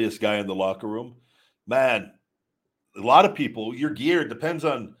smelliest guy in the locker room? Man, a lot of people, your gear depends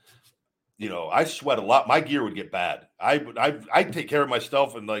on, I sweat a lot. My gear would get bad. I take care of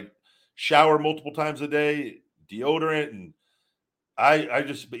myself and like shower multiple times a day, deodorant, and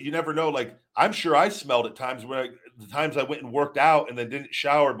but you never know. Like, I'm sure I smelled at times the times I went and worked out and then didn't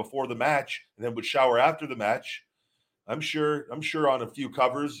shower before the match and then would shower after the match. I'm sure on a few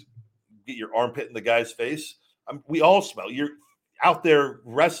covers, get your armpit in the guy's face. We all smell. You're out there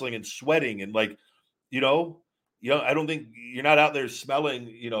wrestling and sweating and like, I don't think you're not out there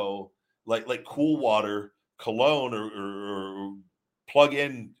smelling, like cool water, cologne, or plug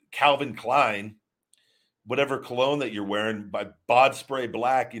in Calvin Klein, whatever cologne that you're wearing, by Bod Spray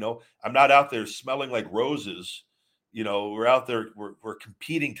Black. I'm not out there smelling like roses. We're out there, we're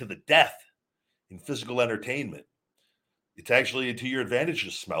competing to the death in physical entertainment. It's actually to your advantage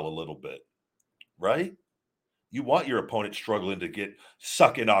to smell a little bit, right? You want your opponent struggling to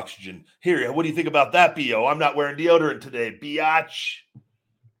suck in oxygen. Here, what do you think about that, B.O.? I'm not wearing deodorant today, biatch.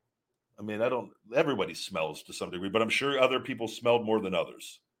 I mean, everybody smells to some degree, but I'm sure other people smelled more than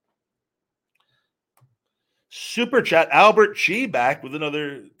others. Super chat, Albert Chi back with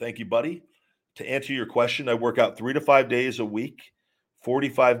another, thank you, buddy. To answer your question, I work out 3 to 5 days a week,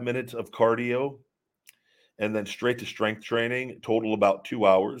 45 minutes of cardio, and then straight to strength training, total about 2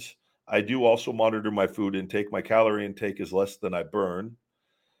 hours. I do also monitor my food intake. My calorie intake is less than I burn.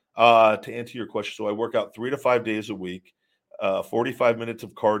 To answer your question, so I work out 3 to 5 days a week, 45 minutes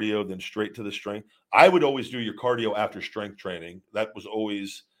of cardio, then straight to the strength. I would always do your cardio after strength training. That was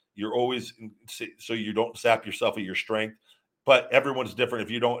always, so you don't sap yourself at your strength. But everyone's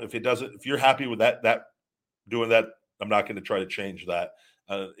different. If you're happy with that doing that, I'm not going to try to change that.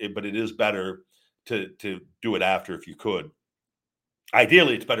 But it is better to do it after if you could.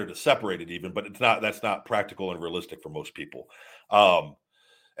 Ideally, it's better to separate it even, but that's not practical and realistic for most people.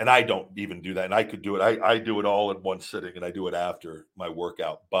 And I don't even do that. And I could do it. I do it all in one sitting, and I do it after my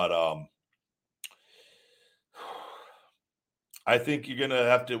workout. But I think you're going to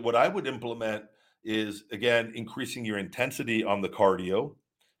have to, what I would implement is, again, increasing your intensity on the cardio.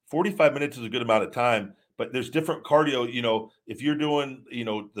 45 minutes is a good amount of time, but there's different cardio. If you're doing,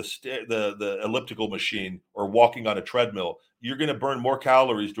 the elliptical machine or walking on a treadmill, you're going to burn more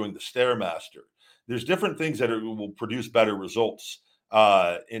calories doing the Stairmaster. There's different things that will produce better results.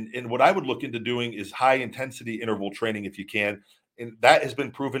 And what I would look into doing is high intensity interval training if you can. And that has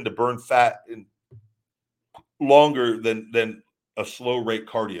been proven to burn fat in longer than a slow rate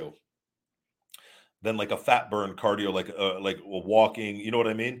cardio, than like a fat burn cardio, like walking. You know what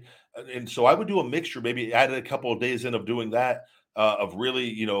I mean? And so I would do a mixture, maybe add a couple of days in of doing that, of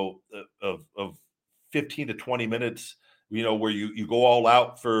really, of 15 to 20 minutes, where you go all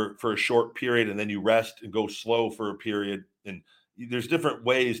out for a short period, and then you rest and go slow for a period. And there's different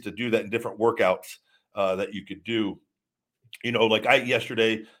ways to do that in different workouts that you could do. Like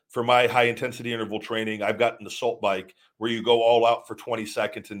yesterday for my high intensity interval training, I've got an assault bike where you go all out for 20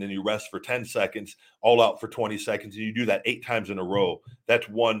 seconds and then you rest for 10 seconds, all out for 20 seconds. And you do that 8 times in a row. That's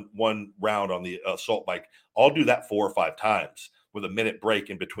one round on the assault bike. I'll do that 4 or 5 times with a minute break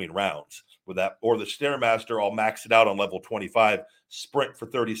in between rounds with that. Or the Stairmaster, I'll max it out on level 25, sprint for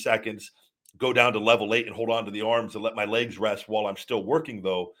 30 seconds, go down to level 8 and hold on to the arms and let my legs rest while I'm still working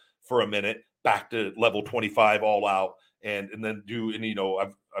though for a minute, back to level 25 all out. And then do, and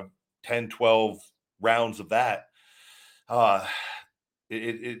I've 10, 12 rounds of that.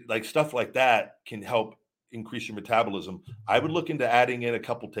 Like stuff like that can help increase your metabolism. I would look into adding in a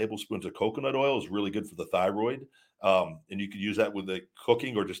couple tablespoons of coconut oil. Is really good for the thyroid. And you could use that with the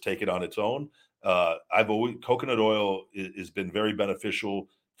cooking or just take it on its own. Coconut oil has been very beneficial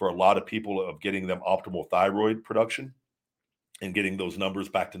for a lot of people of getting them optimal thyroid production and getting those numbers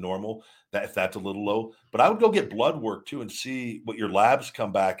back to normal, that if that's a little low. But I would go get blood work too and see what your labs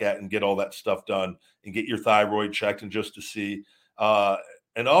come back at and get all that stuff done and get your thyroid checked, and just to see.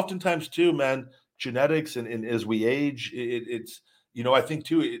 And oftentimes too, man, genetics and as we age, it's, I think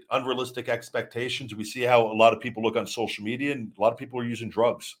too, unrealistic expectations. We see how a lot of people look on social media, and a lot of people are using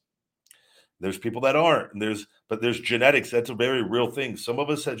drugs. There's people that aren't, and but there's genetics. That's a very real thing. Some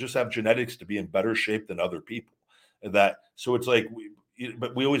of us just have genetics to be in better shape than other people. So it's like,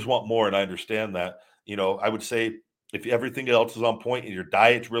 but we always want more. And I understand that, I would say if everything else is on point and your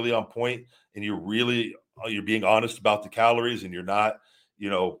diet's really on point and you're being honest about the calories, and you're not,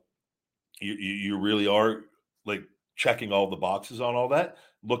 you really are like checking all the boxes on all that.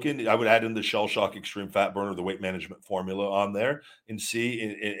 I would add in the Shell Shock Extreme Fat Burner, the weight management formula on there, and see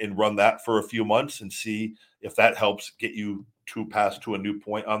and run that for a few months and see if that helps get you to pass to a new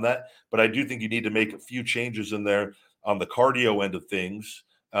point on that. But I do think you need to make a few changes in there on the cardio end of things.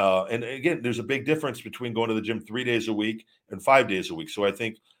 And again, there's a big difference between going to the gym 3 days a week and 5 days a week. So I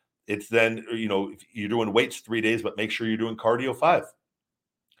think it's then, if you're doing weights 3 days, but make sure you're doing cardio 5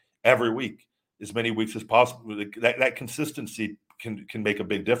 every week, as many weeks as possible. That consistency can make a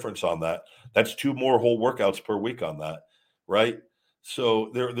big difference on that. That's 2 more whole workouts per week on that, right? So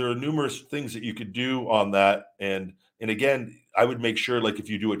there are numerous things that you could do on that. And again, I would make sure, like if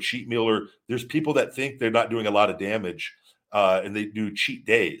you do a cheat meal, or there's people that think they're not doing a lot of damage, and they do cheat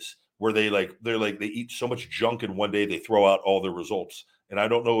days where they eat so much junk in one day they throw out all their results. And I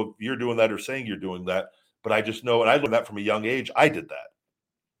don't know if you're doing that or saying you're doing that, but I just know, and I learned that from a young age. I did that.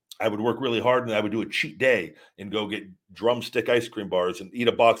 I would work really hard and I would do a cheat day and go get drumstick ice cream bars and eat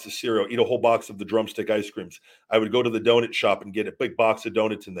a box of cereal, eat a whole box of the drumstick ice creams. I would go to the donut shop and get a big box of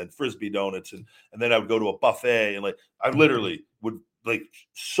donuts and then Frisbee donuts. And then I would go to a buffet, and I literally would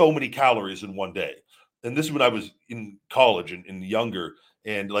so many calories in one day. And this is when I was in college and younger.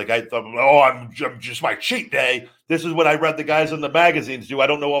 And I thought, I'm just my cheat day. This is what I read the guys in the magazines do. I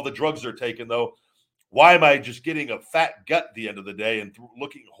don't know all the drugs they're taking though. Why am I just getting a fat gut at the end of the day and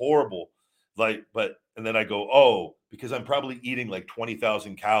looking horrible? And then I go, because I'm probably eating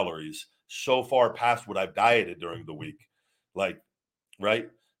 20,000 calories so far past what I've dieted during the week. Right.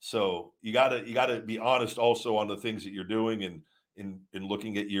 So you gotta be honest also on the things that you're doing, and in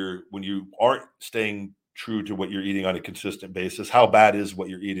looking at when you aren't staying true to what you're eating on a consistent basis, how bad is what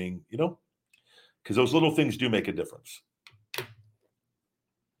you're eating, because those little things do make a difference.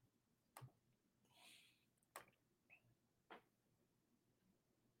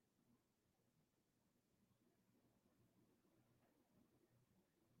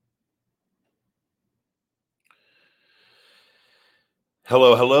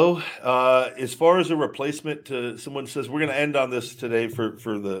 Hello. As far as a replacement to, someone says we're going to end on this today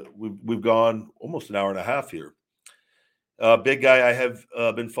we've gone almost an hour and a half here. Big guy, I have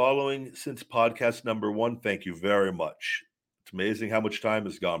been following since podcast number 1. Thank you very much. It's amazing how much time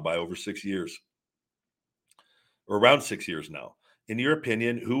has gone by, over 6 years, or around 6 years now. In your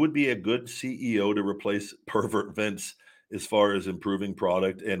opinion, who would be a good CEO to replace pervert Vince as far as improving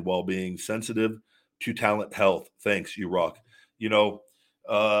product and while being sensitive to talent health? Thanks, you rock.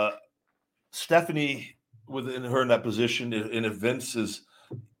 Stephanie, within her in that position, and if Vince is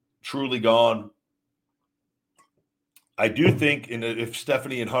truly gone, I do think, and if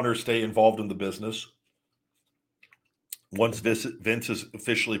Stephanie and Hunter stay involved in the business, once Vince is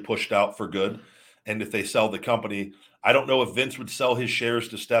officially pushed out for good, and if they sell the company, I don't know if Vince would sell his shares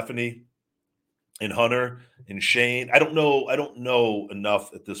to Stephanie and Hunter and Shane. I don't know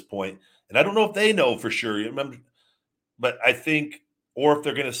enough at this point, and I don't know if they know for sure. You remember, but I think, or if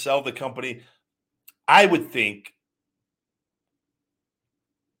they're going to sell the company, I would think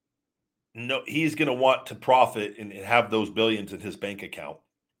no, he's going to want to profit and have those billions in his bank account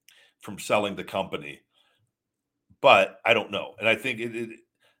from selling the company. But I don't know. And I think it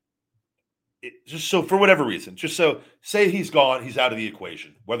just so for whatever reason, just so say he's gone, he's out of the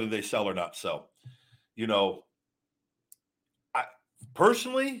equation, whether they sell or not sell.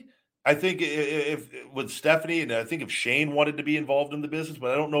 Personally, I think if with Stephanie, and I think if Shane wanted to be involved in the business,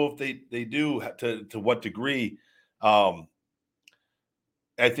 but I don't know if they do to what degree.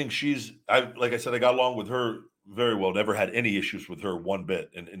 I think like I said, I got along with her very well. Never had any issues with her one bit,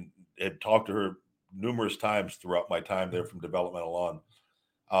 and had talked to her numerous times throughout my time there from developmental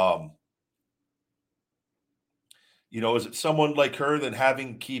on. Is it someone like her than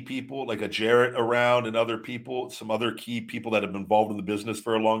having key people like a Jarrett around and other people, some other key people that have been involved in the business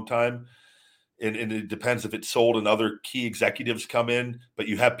for a long time? And it depends if it's sold and other key executives come in, but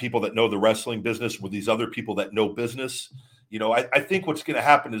you have people that know the wrestling business with these other people that know business. I think what's going to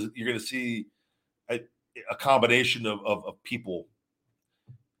happen is you're going to see a combination of people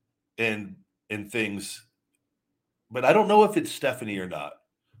and things, but I don't know if it's Stephanie or not.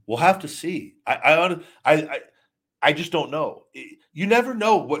 We'll have to see. I just don't know. You never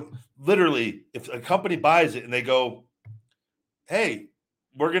know what, literally, if a company buys it and they go, hey,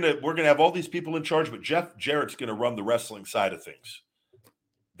 we're gonna have all these people in charge, but Jeff Jarrett's gonna run the wrestling side of things.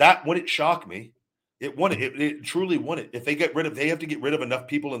 That wouldn't shock me. It wouldn't. It truly wouldn't. If they have to get rid of enough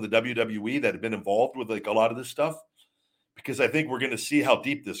people in the WWE that have been involved with like a lot of this stuff, because I think we're going to see how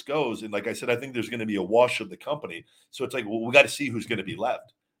deep this goes. And like I said, I think there's going to be a wash of the company. So it's like, well, we got to see who's going to be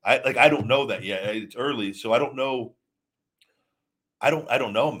left. I don't know that yet. It's early, so I don't know. I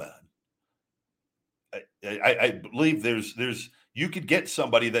don't know, man. I believe there's you could get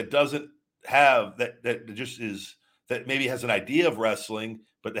somebody that doesn't have that just is that maybe has an idea of wrestling,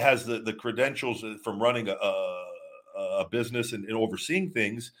 but has the credentials from running a business and overseeing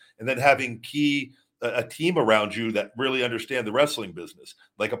things, and then having a team around you that really understand the wrestling business.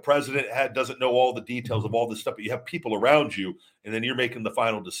 Like a president doesn't know all the details of all this stuff, but you have people around you, and then you're making the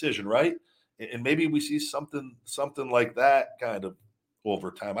final decision, right? And maybe we see something like that kind of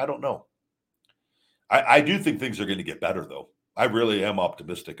over time. I don't know. I do think things are going to get better, though. I really am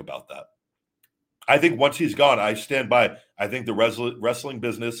optimistic about that. I think once he's gone, I stand by. I think the wrestling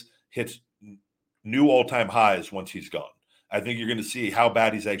business hits new all-time highs once he's gone. I think you're going to see how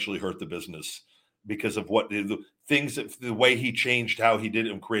bad he's actually hurt the business because of what the way he changed how he did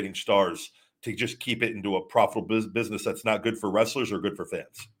it in creating stars to just keep it into a profitable business that's not good for wrestlers or good for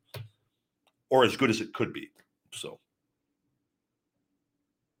fans, or as good as it could be. So,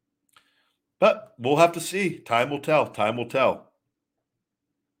 but we'll have to see. Time will tell. Time will tell.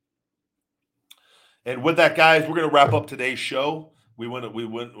 And with that, guys, we're going to wrap up today's show. We went a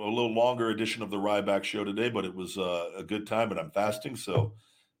little longer edition of the Ryback show today, but it was a good time, and I'm fasting, so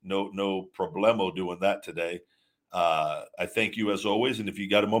no problemo doing that today. I thank you as always, and if you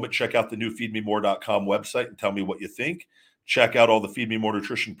got a moment, check out the new feedmemore.com website and tell me what you think. Check out all the Feed Me More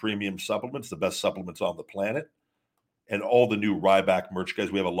Nutrition premium supplements, the best supplements on the planet, and all the new Ryback merch,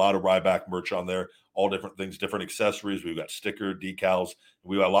 guys. We have a lot of Ryback merch on there, all different things, different accessories. We've got sticker, decals.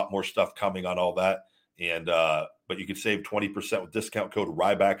 We've got a lot more stuff coming on all that. And but you can save 20% with discount code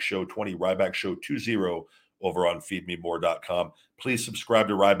RybackShow20, RybackShow20 over on feedmemore.com. Please subscribe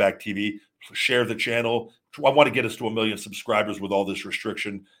to Ryback TV. Share the channel. I want to get us to 1 million subscribers with all this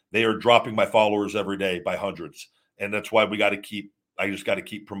restriction. They are dropping my followers every day by hundreds. And that's why I just got to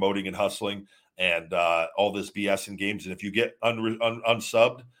keep promoting and hustling and all this BS and games. And if you get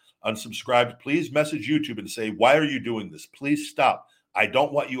unsubscribed, please message YouTube and say, why are you doing this? Please stop. I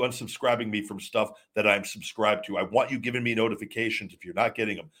don't want you unsubscribing me from stuff that I'm subscribed to. I want you giving me notifications if you're not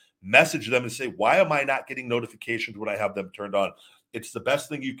getting them. Message them and say, why am I not getting notifications when I have them turned on? it's the best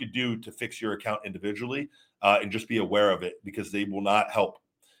thing you could do to fix your account individually, and just be aware of it, because they will not help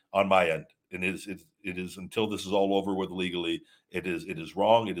on my end. And it is until this is all over with legally, it is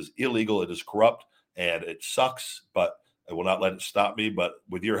wrong, it is illegal, it is corrupt, and it sucks, but I will not let it stop me. But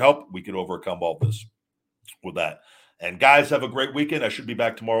with your help, we can overcome all this with that. And guys, have a great weekend. I should be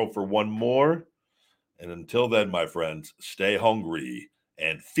back tomorrow for one more. And until then, my friends, stay hungry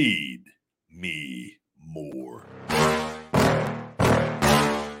and feed me more.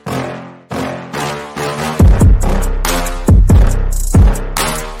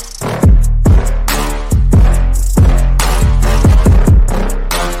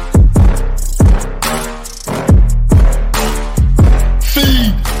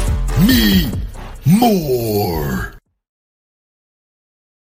 Feed me more.